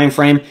smaller time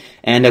frame.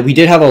 And we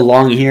did have a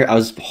long here. I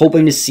was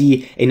hoping to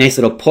see a nice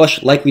little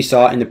push like we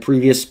saw in the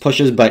previous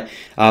pushes, but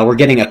we're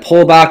getting a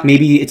pullback.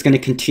 Maybe it's going to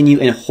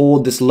continue and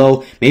hold this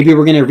low. Maybe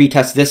we're going to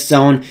retest this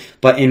zone.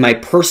 But in my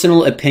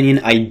personal opinion,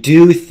 I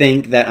do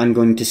think that I'm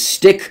going to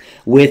stick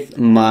with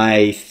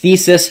my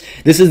thesis.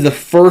 This is the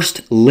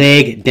first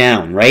leg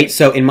down, right?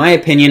 So in my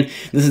opinion,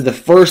 this is the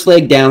first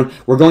leg down.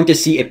 We're going to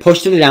see a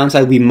push to the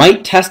downside. We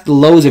might test the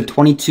lows of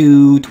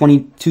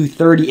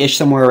 2230-ish,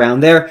 somewhere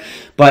around there.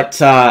 But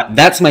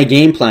that's my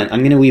game plan. I'm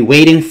going to be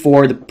waiting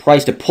for the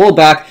price to pull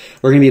back.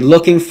 We're going to be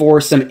looking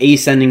for some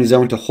ascending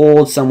zone to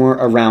hold somewhere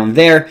around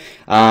there.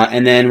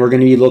 And then we're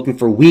going to be looking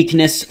for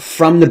weakness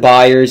from the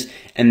buyers.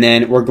 And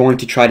then we're going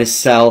to try to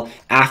sell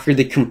after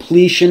the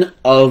completion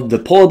of the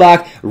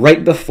pullback,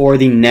 right before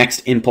the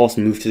next impulse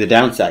move to the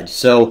downside.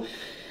 So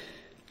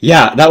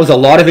yeah, that was a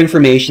lot of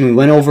information. We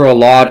went over a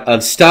lot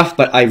of stuff,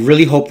 but I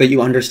really hope that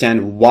you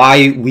understand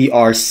why we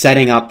are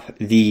setting up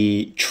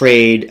the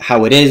trade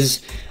how it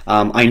is.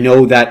 I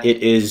know that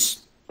it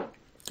is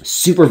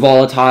super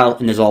volatile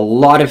and there's a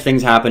lot of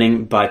things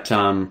happening, but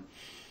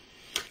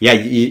yeah,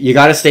 you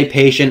got to stay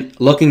patient.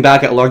 Looking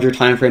back at larger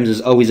time frames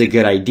is always a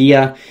good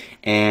idea.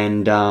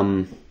 And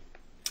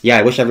yeah,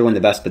 I wish everyone the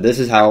best, but this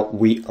is how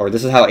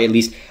this is how at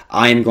least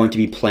I am going to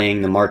be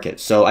playing the market.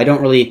 So I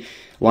don't really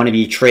want to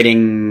be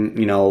trading,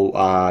 you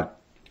know,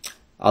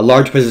 a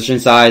large position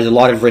size, a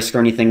lot of risk or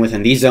anything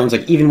within these zones.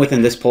 Like even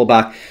within this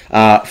pullback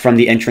from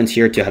the entrance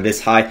here to have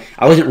this high,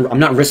 I'm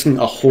not risking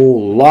a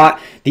whole lot.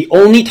 The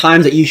only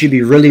times that you should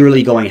be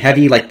really going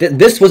heavy, like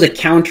this was a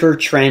counter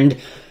trend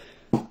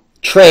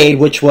trade,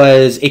 which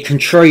was a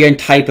contrarian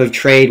type of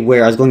trade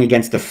where I was going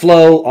against the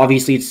flow.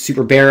 Obviously, it's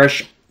super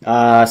bearish.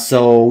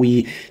 So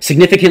we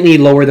significantly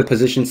lower the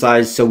position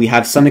size so we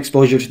have some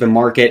exposure to the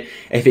market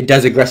if it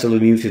does aggressively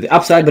move to the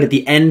upside. But at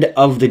the end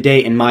of the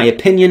day, in my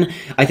opinion,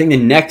 I think the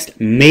next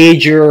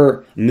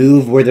major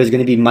move where there's going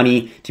to be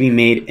money to be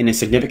made, and a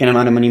significant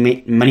amount of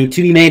money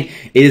to be made,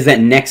 is that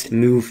next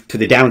move to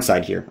the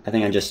downside here. I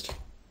think I just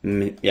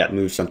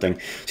moved something.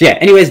 So yeah,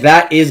 anyways,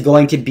 that is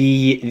going to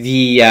be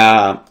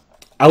the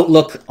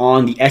outlook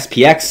on the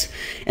SPX,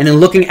 and then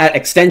looking at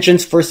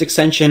extensions. First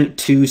extension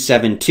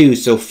 272.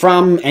 So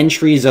from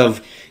entries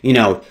of, you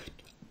know,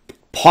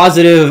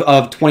 positive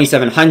of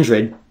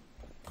 2700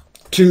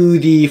 to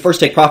the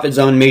first take profit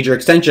zone major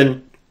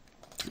extension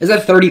is a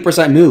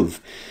 30% move.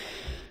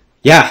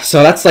 Yeah,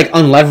 so that's like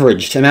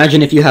unleveraged.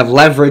 Imagine if you have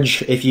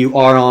leverage, if you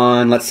are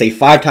on, let's say,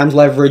 5 times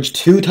leverage,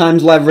 2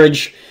 times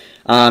leverage,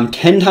 10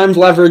 times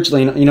leverage,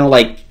 you know,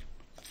 like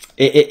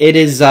it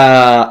is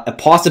a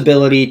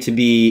possibility to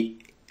be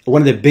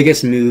one of the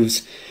biggest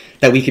moves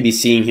that we could be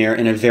seeing here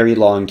in a very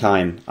long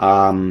time.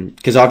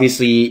 Because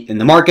obviously in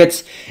the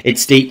markets, it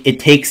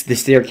takes the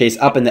staircase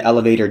up and the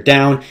elevator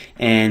down,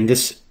 and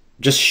this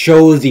just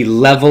shows the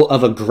level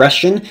of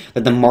aggression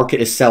that the market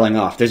is selling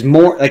off. There's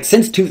more, like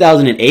since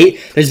 2008,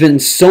 there's been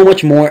so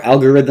much more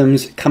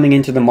algorithms coming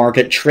into the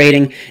market,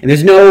 trading, and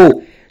there's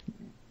no,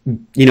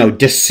 you know,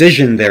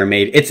 decision there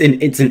made. It's an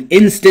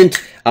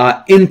instant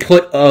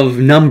input of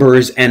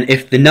numbers, and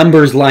if the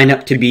numbers line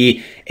up to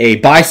be a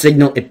buy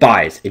signal, it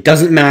buys. It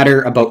doesn't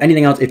matter about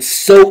anything else. It's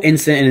so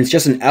instant, and it's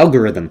just an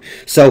algorithm.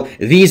 So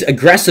these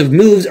aggressive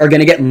moves are going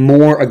to get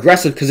more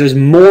aggressive because there's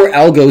more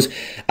algos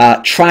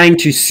trying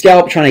to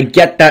scalp, trying to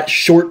get that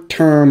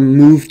short-term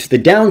move to the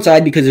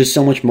downside because there's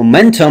so much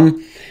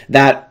momentum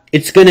that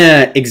it's going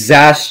to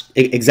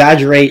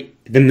exaggerate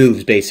the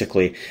moves,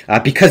 basically,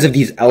 because of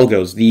these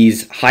algos,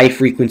 these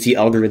high-frequency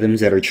algorithms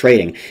that are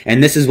trading.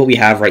 And this is what we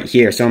have right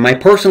here. So in my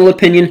personal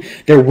opinion,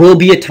 there will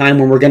be a time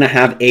when we're going to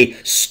have a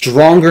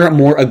stronger,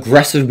 more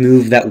aggressive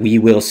move that we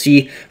will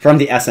see from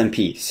the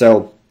S&P.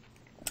 So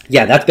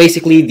yeah, that's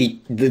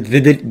basically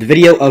the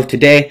video of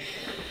today.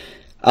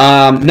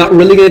 Not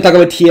really going to talk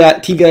about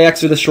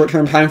TVIX or the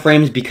short-term time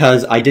frames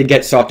because I did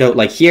get stopped out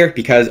like here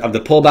because of the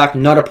pullback.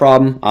 Not a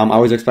problem. I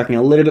was expecting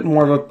a little bit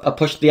more of a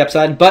push to the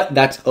upside, but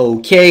that's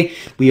okay.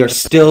 We are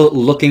still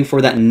looking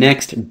for that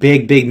next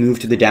big move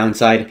to the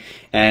downside,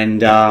 and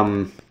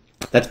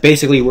that's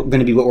basically going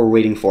to be what we're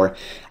waiting for.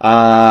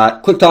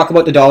 Quick talk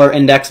about the dollar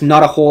index.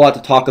 Not a whole lot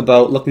to talk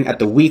about. Looking at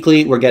the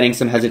weekly, we're getting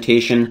some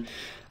hesitation.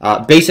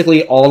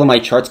 Basically, all of my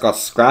charts got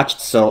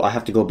scratched, so I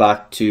have to go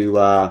back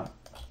to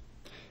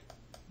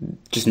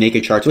just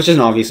naked charts, which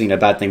isn't obviously a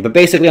bad thing. But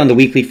basically on the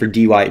weekly for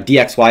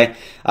DXY,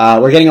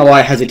 we're getting a lot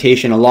of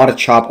hesitation, a lot of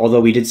chop,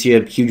 although we did see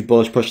a huge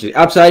bullish push to the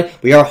upside.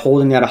 We are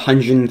holding that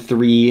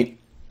 103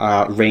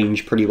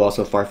 range pretty well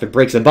so far. If it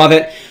breaks above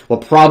it, we'll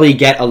probably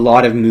get a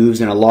lot of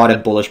moves and a lot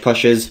of bullish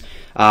pushes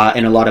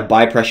and a lot of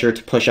buy pressure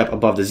to push up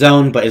above the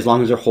zone. But as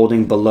long as we're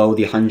holding below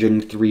the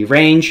 103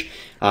 range,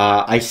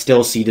 I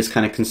still see this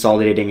kind of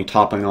consolidating and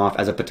topping off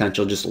as a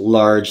potential just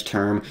large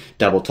term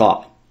double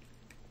top.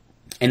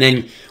 And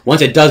then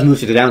once it does move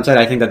to the downside,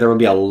 I think that there will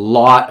be a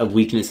lot of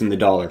weakness in the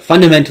dollar,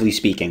 fundamentally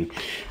speaking.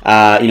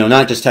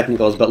 Not just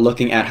technicals, but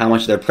looking at how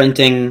much they're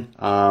printing.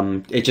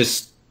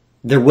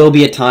 There will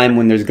be a time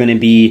when there's going to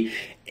be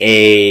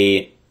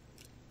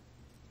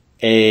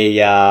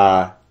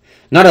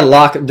not a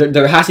lack.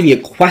 There has to be a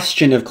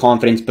question of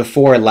confidence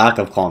before a lack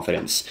of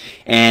confidence.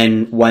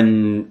 And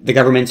when the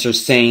governments are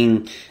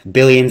saying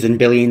billions and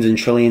billions and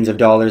trillions of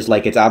dollars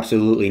like it's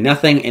absolutely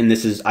nothing, and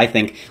this is, I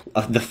think,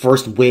 the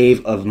first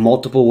wave of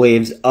multiple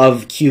waves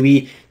of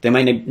QE. They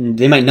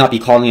might not be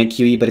calling it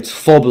QE, but it's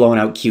full-blown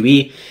out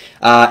QE.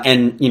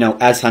 And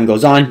as time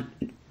goes on,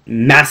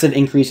 massive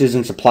increases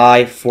in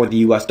supply for the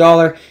US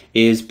dollar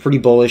is pretty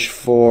bullish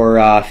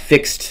for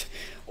fixed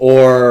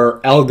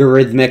or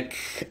algorithmic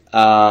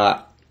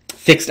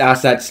fixed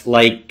assets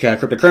like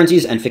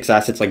cryptocurrencies and fixed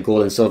assets like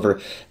gold and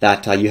silver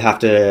that you have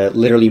to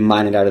literally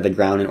mine it out of the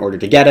ground in order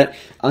to get it,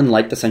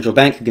 unlike the central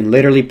bank who can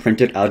literally print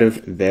it out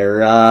of their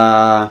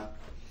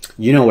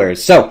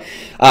you-know-wheres. So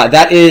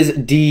that is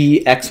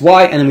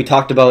DXY, and then we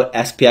talked about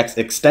SPX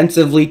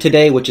extensively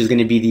today, which is going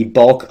to be the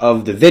bulk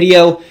of the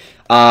video.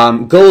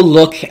 Go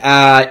look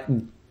at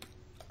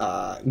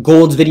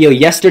gold's video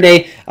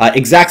yesterday.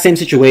 Exact same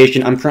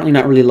situation. I'm currently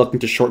not really looking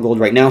to short gold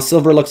right now.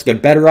 Silver looks like a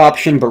better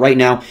option, but right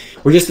now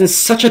we're just in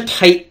such a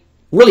tight,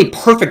 really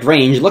perfect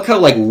range. Look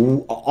how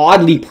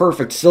oddly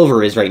perfect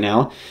silver is right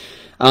now.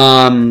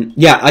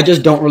 Yeah, I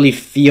just don't really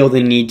feel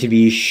the need to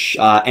be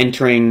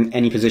entering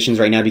any positions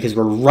right now because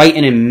we're right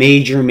in a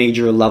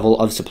major level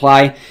of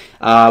supply.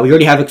 We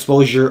already have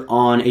exposure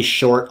on a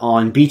short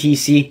on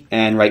BTC,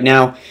 and right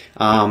now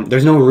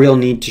there's no real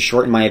need to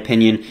short in my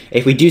opinion.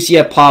 If we do see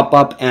a pop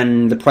up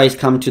and the price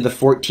come to the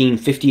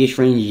 1450-ish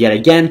range yet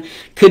again,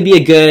 could be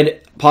a good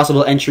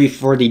possible entry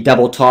for the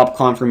double top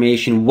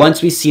confirmation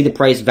once we see the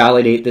price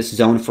validate this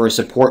zone for a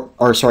support,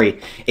 or sorry,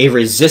 a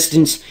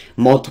resistance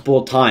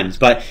multiple times.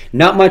 But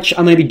not much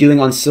I'm going to be doing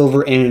on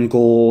silver and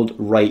gold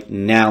right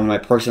now in my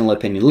personal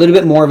opinion. A little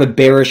bit more of a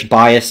bearish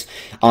bias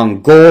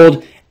on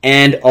gold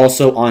and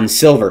also on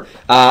silver.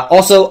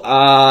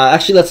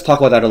 Actually, let's talk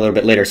about that a little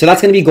bit later. So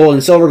that's going to be gold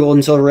and silver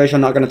ratio.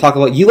 I'm not going to talk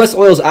about. U.S.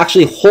 oil is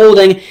actually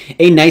holding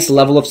a nice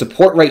level of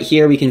support right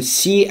here. We can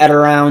see at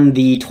around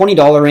the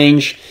 $20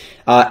 range.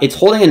 It's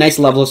holding a nice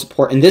level of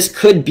support, and this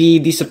could be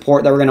the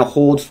support that we're going to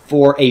hold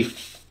for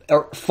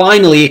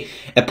finally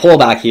a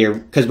pullback here,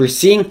 because we're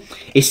seeing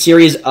a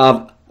series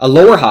of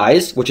lower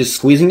highs, which is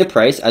squeezing the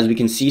price, as we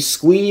can see,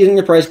 squeezing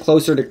the price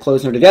closer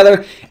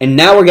together, and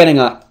now we're getting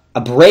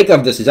a break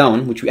of this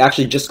zone, which we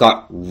actually just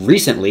got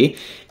recently.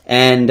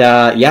 And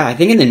yeah, I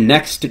think in the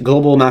next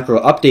global macro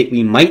update,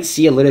 we might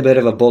see a little bit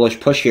of a bullish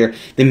push here.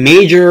 The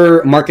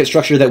major market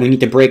structure that we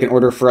need to break in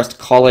order for us to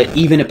call it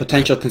even a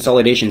potential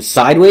consolidation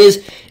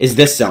sideways is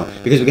this zone,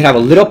 because we could have a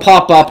little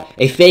pop up,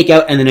 a fake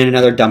out, and then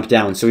another dump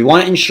down. So we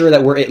want to ensure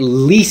that we're at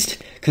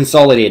least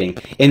consolidating,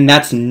 and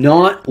that's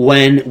not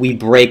when we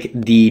break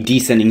the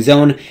descending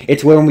zone.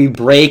 It's when we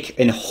break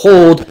and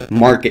hold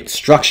market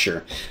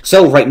structure.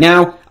 So right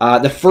now,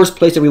 the first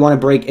place that we want to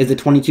break is the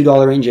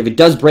 $22 range. If it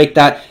does break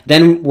that,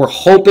 then we're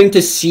hoping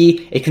to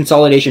see a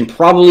consolidation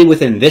probably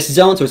within this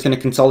zone. So it's going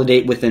to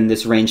consolidate within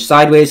this range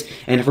sideways.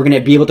 And if we're going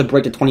to be able to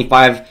break the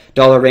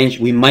 $25 range,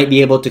 we might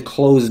be able to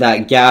close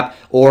that gap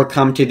or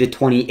come to the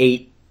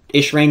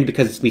 28-ish range,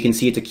 because we can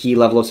see it's a key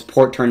level of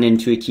support turned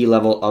into a key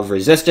level of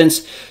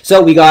resistance.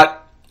 So we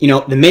got,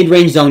 the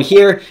mid-range zone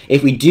here.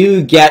 If we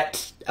do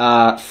get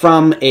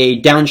from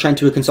a downtrend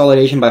to a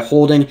consolidation by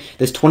holding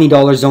this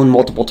 $20 zone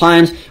multiple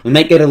times. We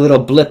might get a little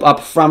blip up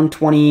from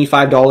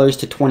 $25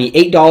 to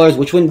 $28,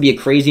 which wouldn't be a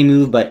crazy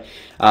move, but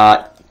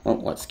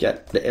let's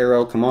get the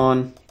arrow. Come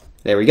on.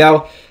 There we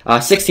go.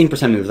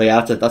 16% move.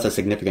 Yeah, that's a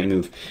significant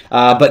move.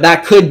 But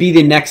that could be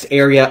the next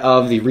area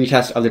of the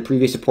retest of the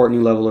previous support,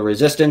 new level of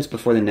resistance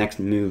before the next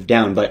move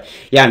down. But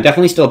yeah, I'm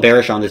definitely still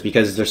bearish on this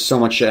because there's so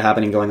much shit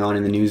happening going on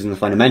in the news and the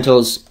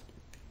fundamentals.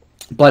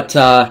 But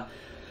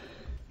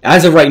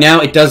as of right now,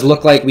 it does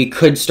look like we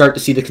could start to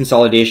see the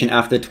consolidation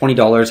after the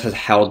 $20 has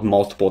held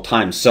multiple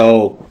times.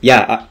 So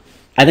yeah,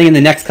 I think in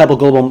the next couple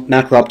global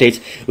macro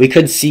updates, we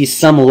could see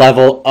some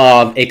level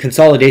of a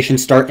consolidation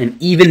start and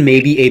even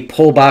maybe a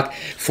pullback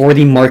for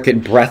the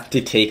market breadth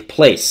to take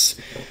place.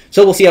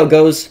 So we'll see how it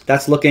goes.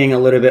 That's looking a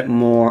little bit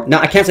more, now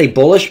I can't say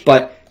bullish,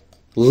 but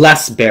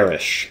less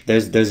bearish.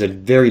 There's a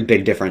very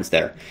big difference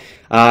there.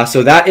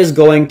 So that is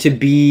going to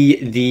be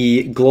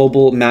the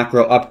global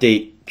macro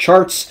update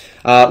charts.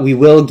 We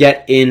will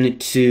get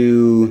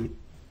into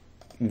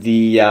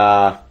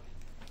the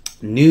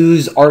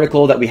news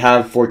article that we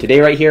have for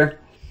today right here.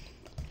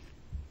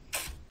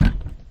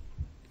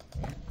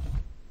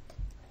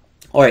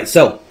 All right,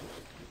 so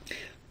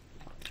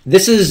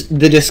this is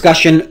the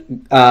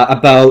discussion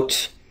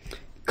about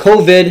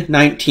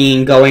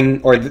COVID-19 going,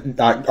 or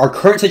our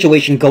current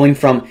situation going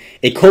from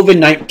a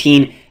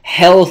COVID-19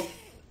 health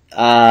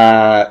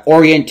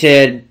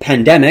oriented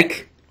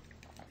pandemic,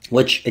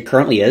 which it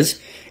currently is,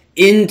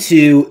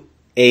 into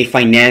a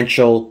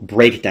financial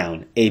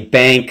breakdown, a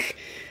bank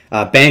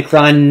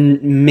run,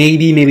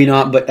 maybe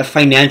not, but a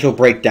financial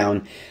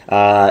breakdown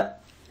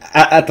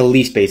at the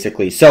least,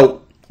 basically. So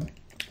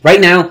right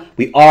now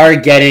we are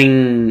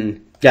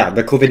getting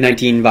the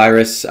COVID-19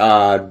 virus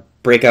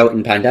breakout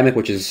and pandemic,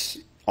 which is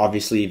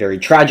obviously very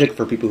tragic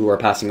for people who are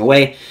passing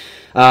away.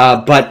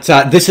 But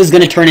this is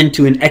going to turn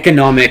into an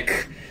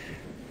economic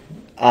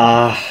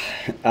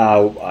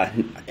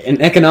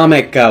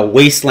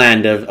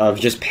wasteland of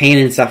just pain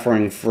and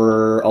suffering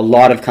for a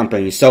lot of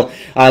companies. So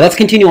let's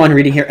continue on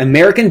reading here.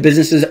 American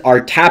businesses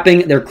are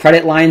tapping their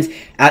credit lines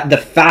at the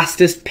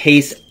fastest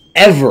pace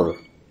ever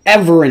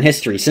in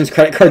history since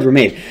credit cards were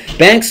made.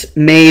 Banks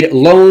made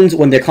loans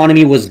when the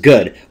economy was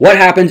good. What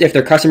happens if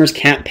their customers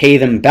can't pay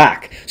them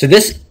back? So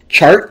this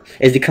chart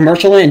is the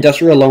commercial and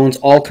industrial loans,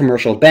 all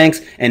commercial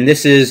banks, and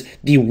this is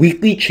the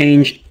weekly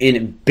change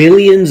in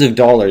billions of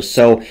dollars.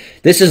 So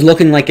this is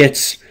looking like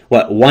it's,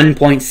 what,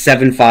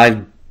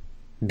 $1.75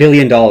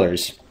 billion.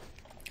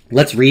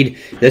 Let's read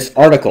this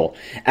article.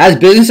 As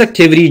business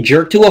activity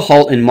jerked to a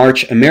halt in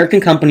March, American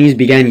companies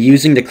began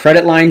using the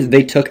credit lines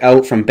they took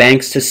out from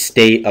banks to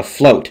stay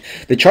afloat.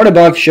 The chart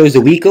above shows the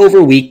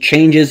week-over-week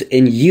changes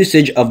in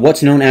usage of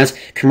what's known as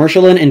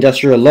commercial and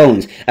industrial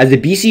loans. As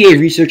the BCA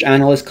research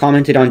analyst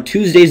commented on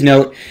Tuesday's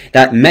note,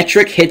 that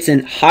metric hits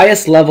its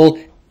highest level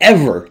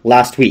ever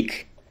last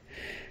week.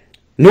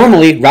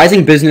 Normally,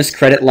 rising business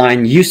credit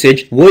line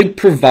usage would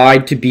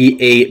provide to be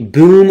a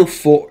boon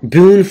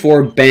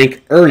for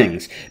bank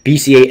earnings,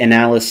 BCA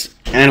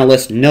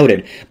analyst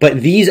noted.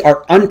 But these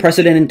are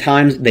unprecedented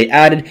times, they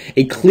added.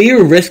 A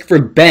clear risk for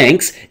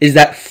banks is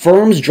that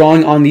firms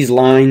drawing on these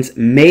lines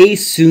may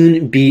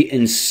soon be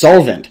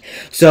insolvent.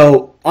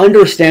 So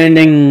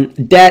understanding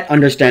debt,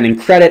 understanding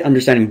credit,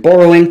 understanding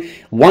borrowing,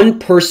 one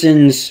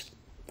person's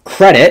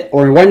credit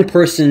or one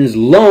person's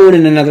loan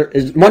and another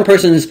is one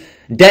person's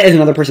debt is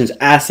another person's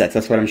assets.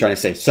 That's what I'm trying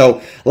to say.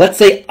 So let's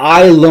say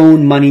I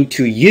loan money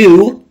to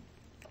you.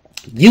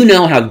 You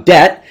now have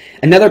debt.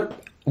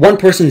 One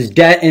person's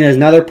debt and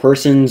another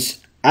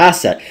person's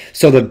asset.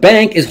 So the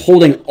bank is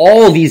holding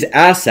all these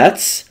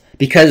assets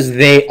because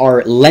they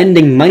are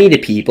lending money to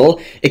people,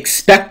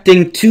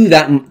 expecting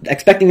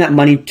that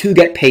money to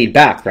get paid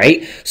back,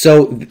 right?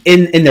 So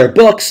in their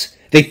books,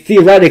 they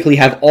theoretically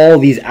have all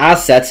these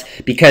assets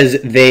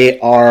because they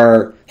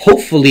are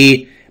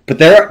hopefully, but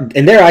they're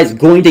in their eyes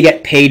going to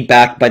get paid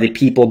back by the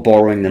people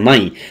borrowing the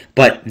money.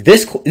 But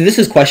this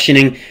is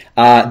questioning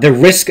the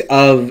risk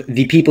of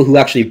the people who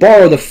actually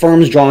borrow, the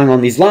firms drawing on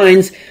these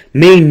lines,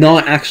 may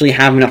not actually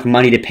have enough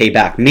money to pay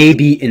back, may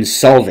be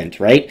insolvent,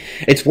 right?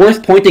 It's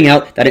worth pointing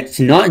out that it's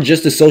not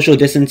just the social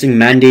distancing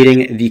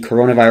mandating the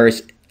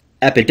coronavirus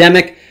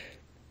epidemic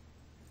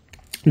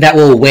that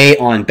will weigh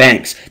on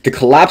banks. The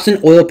collapse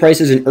in oil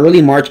prices in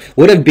early March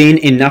would have been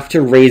enough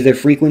to raise the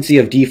frequency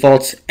of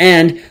defaults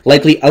and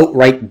likely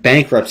outright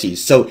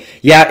bankruptcies. So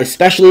yeah,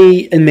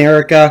 especially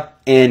America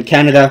and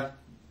Canada,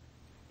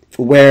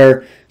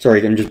 where,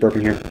 sorry, I'm just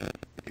burping here.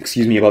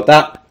 Excuse me about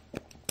that.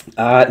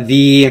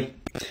 The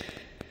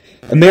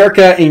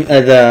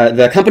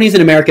companies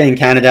in America and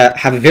Canada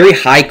have a very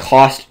high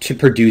cost to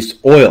produce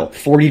oil,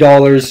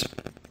 $40,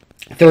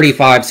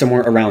 35,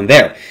 somewhere around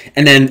there.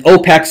 And then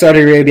OPEC, Saudi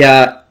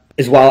Arabia,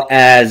 as well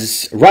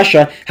as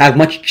Russia have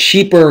much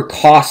cheaper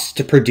costs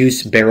to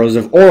produce barrels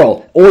of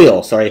oil.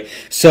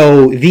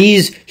 So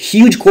these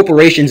huge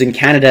corporations in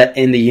Canada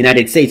and the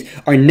United States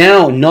are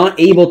now not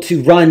able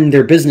to run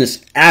their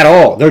business at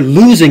all. They're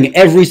losing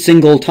every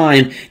single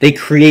time they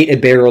create a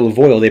barrel of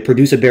oil. They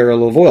produce a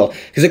barrel of oil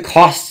because it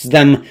costs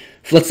them,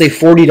 let's say,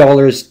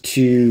 $40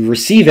 to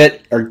receive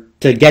it or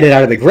to get it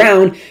out of the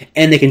ground,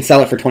 and they can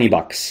sell it for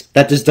 $20.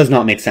 That just does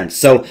not make sense.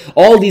 So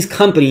all these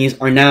companies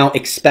are now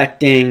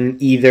expecting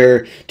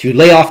either to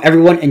lay off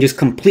everyone and just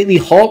completely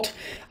halt,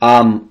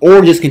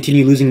 or just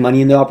continue losing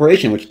money in the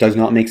operation, which does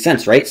not make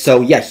sense, right?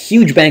 So yeah,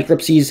 huge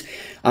bankruptcies.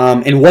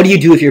 And what do you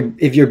do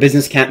if your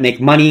business can't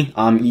make money?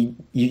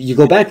 You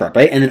go bankrupt,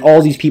 right? And then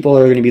all these people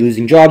are going to be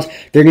losing jobs.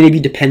 They're going to be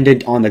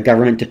dependent on the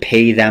government to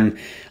pay them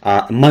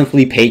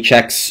monthly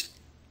paychecks.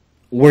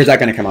 Where's that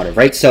going to come out of,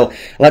 right? So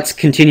let's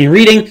continue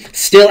reading.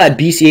 Still at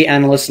BCA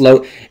analyst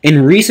low.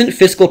 The recent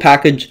fiscal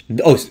package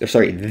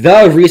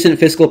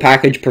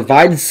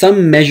provides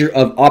some measure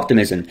of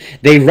optimism.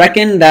 They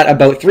reckon that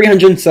about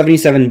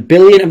 $377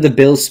 billion of the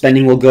bill's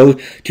spending will go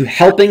to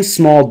helping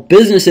small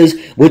businesses,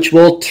 which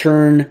will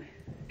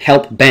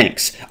help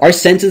banks. Our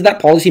sense is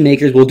that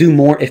policymakers will do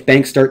more if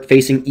banks start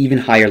facing even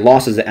higher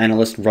losses, the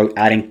analyst wrote,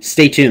 adding,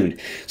 stay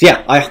tuned. So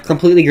yeah, I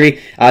completely agree.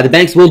 The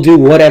banks will do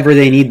whatever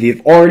they need.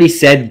 They've already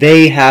said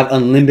they have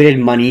unlimited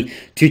money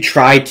to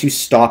try to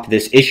stop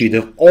this issue.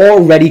 They've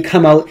already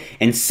come out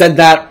and said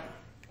that.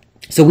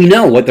 So we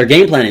know what their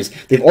game plan is.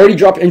 They've already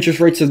dropped interest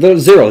rates to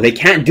zero. They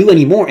can't do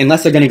any more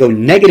unless they're going to go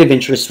negative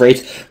interest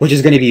rates, which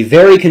is going to be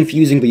very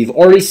confusing. But you've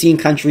already seen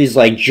countries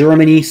like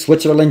Germany,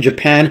 Switzerland,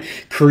 Japan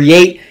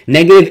create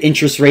negative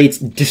interest rates,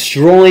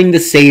 destroying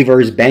the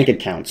savers' bank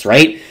accounts,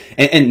 right?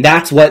 And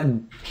that's what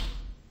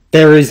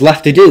there is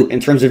left to do in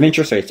terms of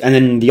interest rates. And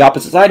then the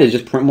opposite side is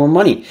just print more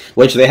money,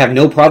 which they have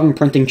no problem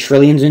printing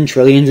trillions and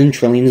trillions and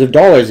trillions of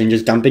dollars and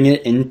just dumping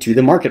it into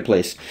the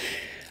marketplace.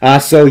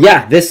 So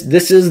yeah, this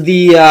is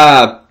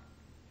the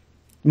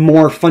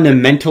more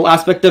fundamental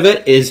aspect of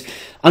it, is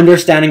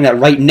understanding that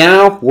right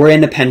now we're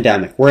in a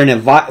pandemic. We're in the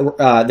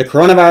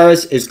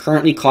coronavirus is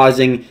currently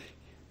causing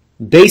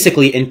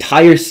basically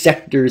entire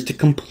sectors to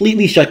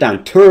completely shut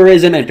down.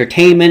 Tourism,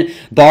 entertainment,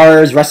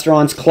 bars,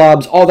 restaurants,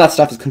 clubs, all that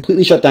stuff is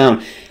completely shut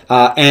down.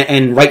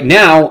 And right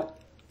now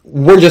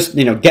we're just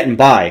getting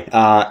by.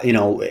 A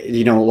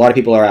lot of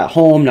people are at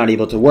home, not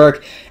able to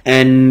work,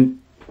 and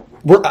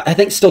we're, I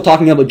think, still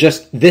talking about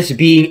just this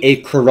being a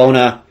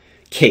corona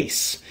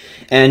case.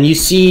 And you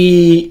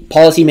see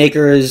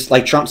policymakers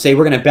like Trump say,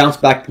 we're going to bounce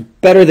back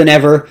better than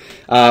ever.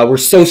 We're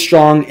so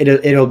strong.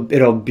 It'll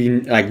be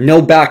like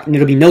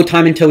it'll be no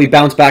time until we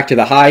bounce back to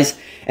the highs.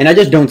 And I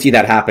just don't see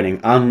that happening.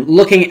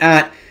 Looking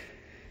at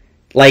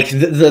like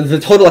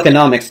the total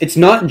economics, it's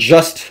not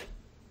just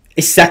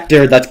a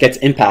sector that gets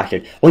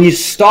impacted. When you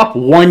stop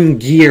one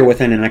gear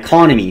within an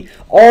economy,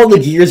 all the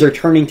gears are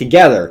turning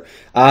together.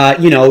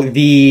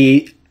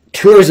 The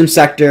tourism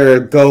sector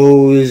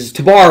goes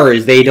to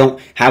bars. They don't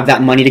have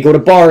that money to go to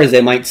bars.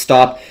 They might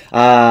stop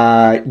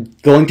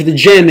going to the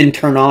gym and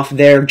turn off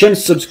their gym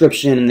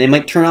subscription. And they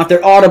might turn off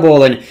their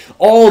Audible, and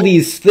all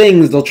these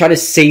things they'll try to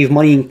save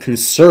money and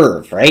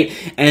conserve, right?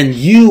 And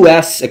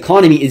U.S.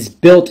 economy is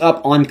built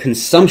up on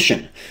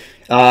consumption.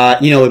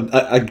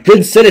 A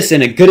good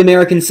citizen, a good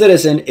American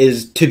citizen,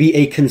 is to be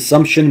a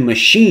consumption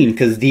machine,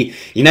 because the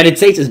United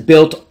States is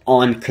built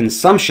on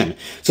consumption.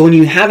 So when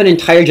you have an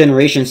entire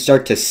generation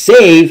start to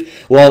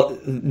save, well,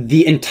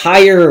 the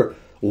entire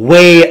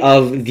way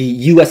of the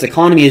U.S.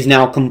 economy is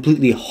now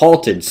completely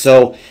halted.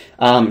 So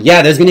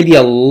yeah, there's going to be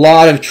a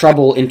lot of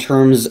trouble in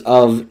terms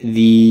of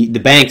the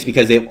banks,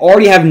 because they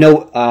already have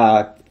no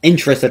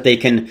interest that they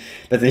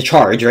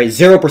charge, right?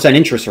 0%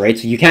 interest rate,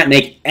 so you can't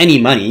make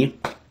any money.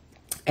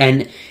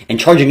 And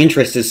charging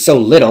interest is so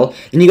little,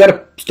 then you got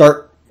to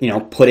start,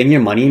 putting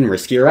your money in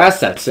riskier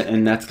assets,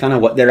 and that's kind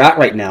of what they're at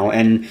right now.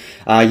 And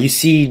you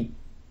see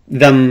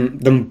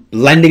them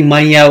lending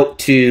money out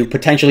to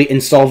potentially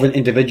insolvent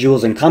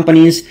individuals and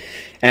companies,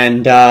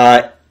 and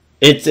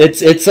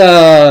it's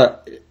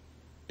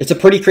a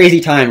pretty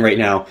crazy time right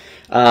now.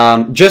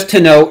 Just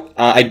to note,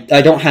 I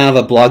don't have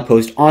a blog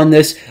post on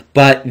this,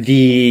 but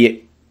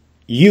the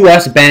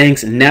U.S.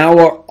 banks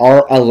now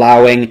are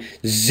allowing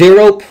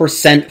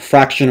 0%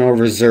 fractional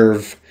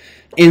reserve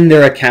in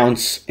their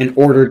accounts in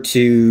order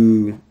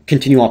to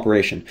continue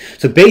operation.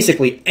 So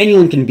basically,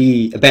 anyone can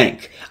be a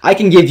bank. I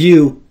can give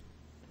you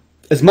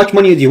as much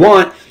money as you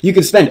want. You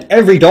can spend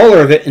every dollar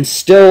of it and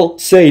still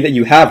say that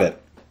you have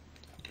it.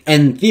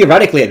 And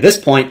theoretically, at this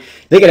point,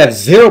 they could have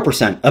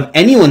 0% of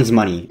anyone's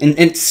money, and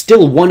it's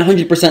still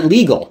 100%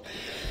 legal.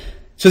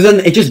 So then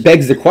it just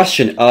begs the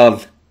question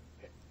of,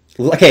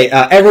 okay,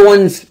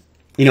 everyone's,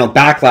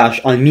 backlash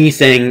on me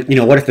saying,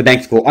 what if the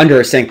banks go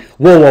under, is saying,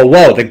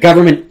 whoa, the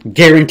government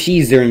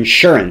guarantees their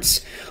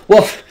insurance.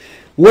 Well,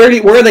 where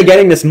are they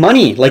getting this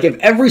money? Like, if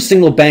every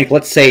single bank,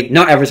 let's say,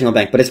 not every single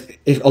bank, but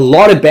if a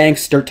lot of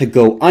banks start to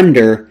go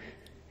under,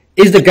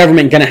 is the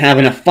government going to have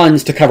enough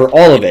funds to cover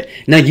all of it?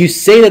 Now, you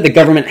say that the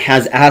government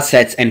has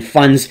assets and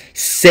funds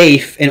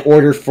safe in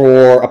order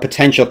for a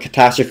potential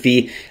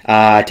catastrophe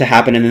to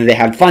happen, and then they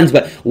have funds,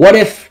 but what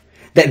if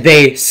that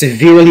they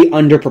severely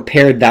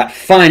underprepared that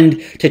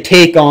fund to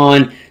take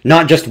on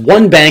not just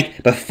one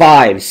bank, but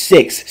 5,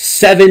 6,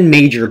 7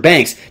 major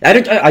banks?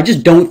 I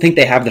just don't think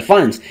they have the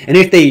funds. And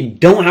if they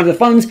don't have the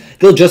funds,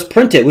 they'll just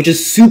print it, which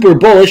is super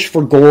bullish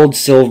for gold,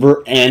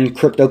 silver, and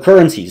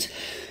cryptocurrencies.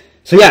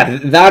 So yeah,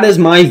 that is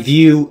my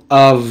view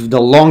of the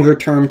longer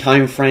term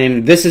time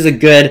frame. This is a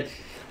good,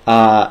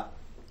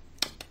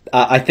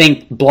 I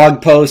think,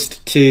 blog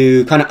post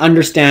to kind of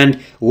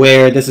understand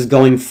where this is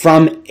going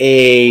from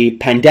a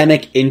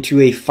pandemic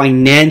into a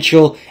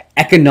financial,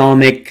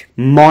 economic,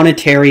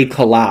 monetary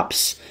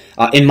collapse,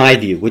 in my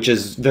view, which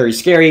is very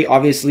scary,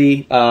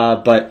 obviously,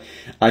 but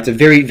it's a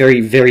very, very,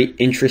 very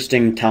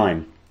interesting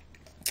time.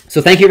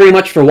 So thank you very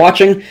much for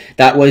watching.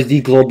 That was the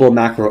global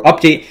macro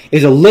update.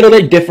 It's a little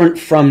bit different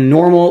from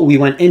normal. We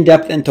went in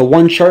depth into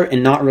one chart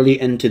and not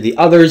really into the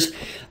others.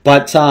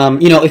 But,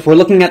 you know, if we're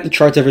looking at the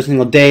charts every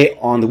single day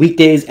on the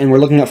weekdays and we're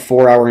looking at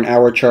 4-hour and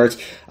hour charts,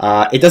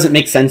 it doesn't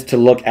make sense to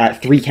look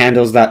at 3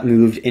 candles that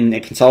moved in a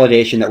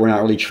consolidation that we're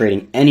not really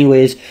trading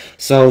anyways.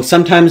 So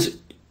sometimes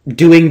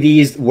doing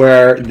these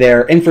where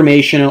they're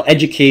informational,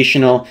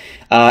 educational,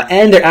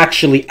 and they're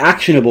actually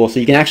actionable, so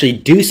you can actually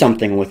do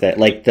something with it.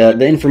 Like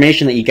the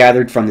information that you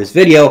gathered from this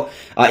video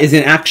is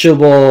an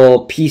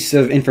actual piece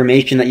of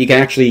information that you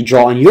can actually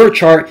draw on your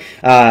chart,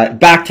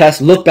 back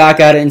test, look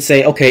back at it and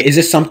say, okay, is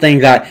this something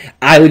that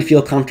I would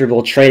feel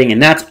comfortable trading?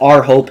 And that's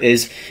our hope.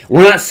 Is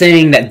we're not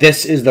saying that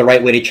this is the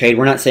right way to trade.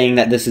 We're not saying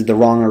that this is the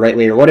wrong or right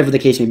way, or whatever the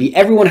case may be.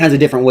 Everyone has a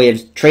different way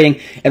of trading.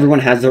 Everyone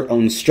has their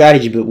own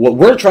strategy. But what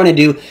we're trying to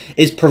do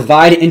is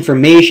provide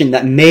information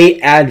that may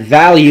add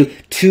value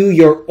to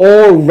your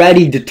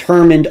already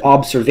determined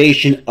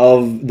observation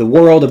of the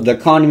world, of the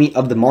economy,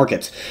 of the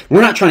markets.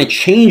 We're not trying to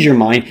change your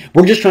mind.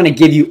 We're just trying to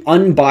give you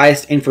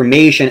unbiased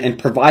information and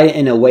provide it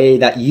in a way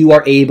that you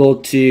are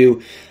able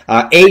to,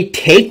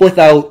 take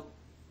without,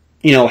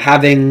 you know,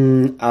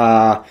 having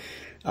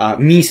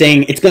me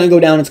saying it's going to go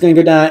down, it's going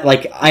to go down.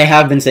 Like I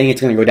have been saying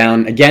it's going to go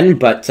down again,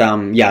 but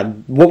yeah,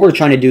 what we're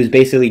trying to do is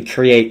basically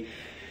create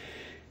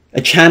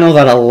a channel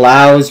that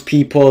allows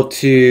people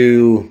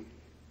to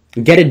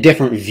get a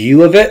different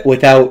view of it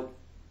without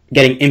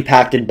getting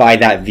impacted by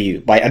that view,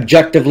 by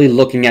objectively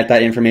looking at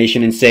that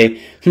information and say,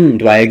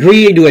 do I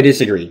agree or do I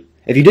disagree?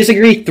 If you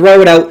disagree,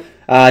 throw it out,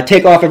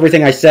 take off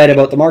everything I said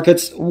about the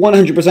markets,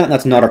 100%,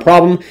 that's not a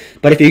problem.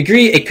 But if you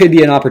agree, it could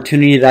be an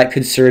opportunity that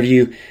could serve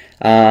you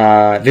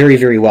very,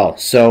 very well.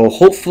 So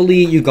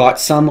hopefully you got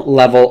some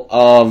level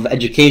of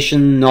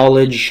education,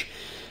 knowledge,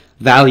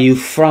 value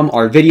from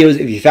our videos.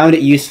 If you found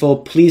it useful,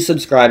 please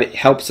subscribe. It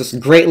helps us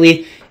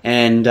greatly.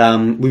 And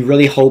we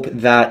really hope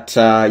that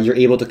you're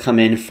able to come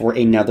in for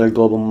another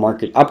global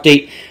market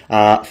update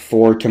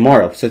for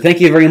tomorrow. So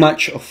thank you very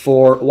much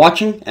for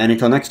watching, and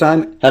until next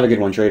time, have a good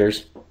one,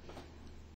 traders.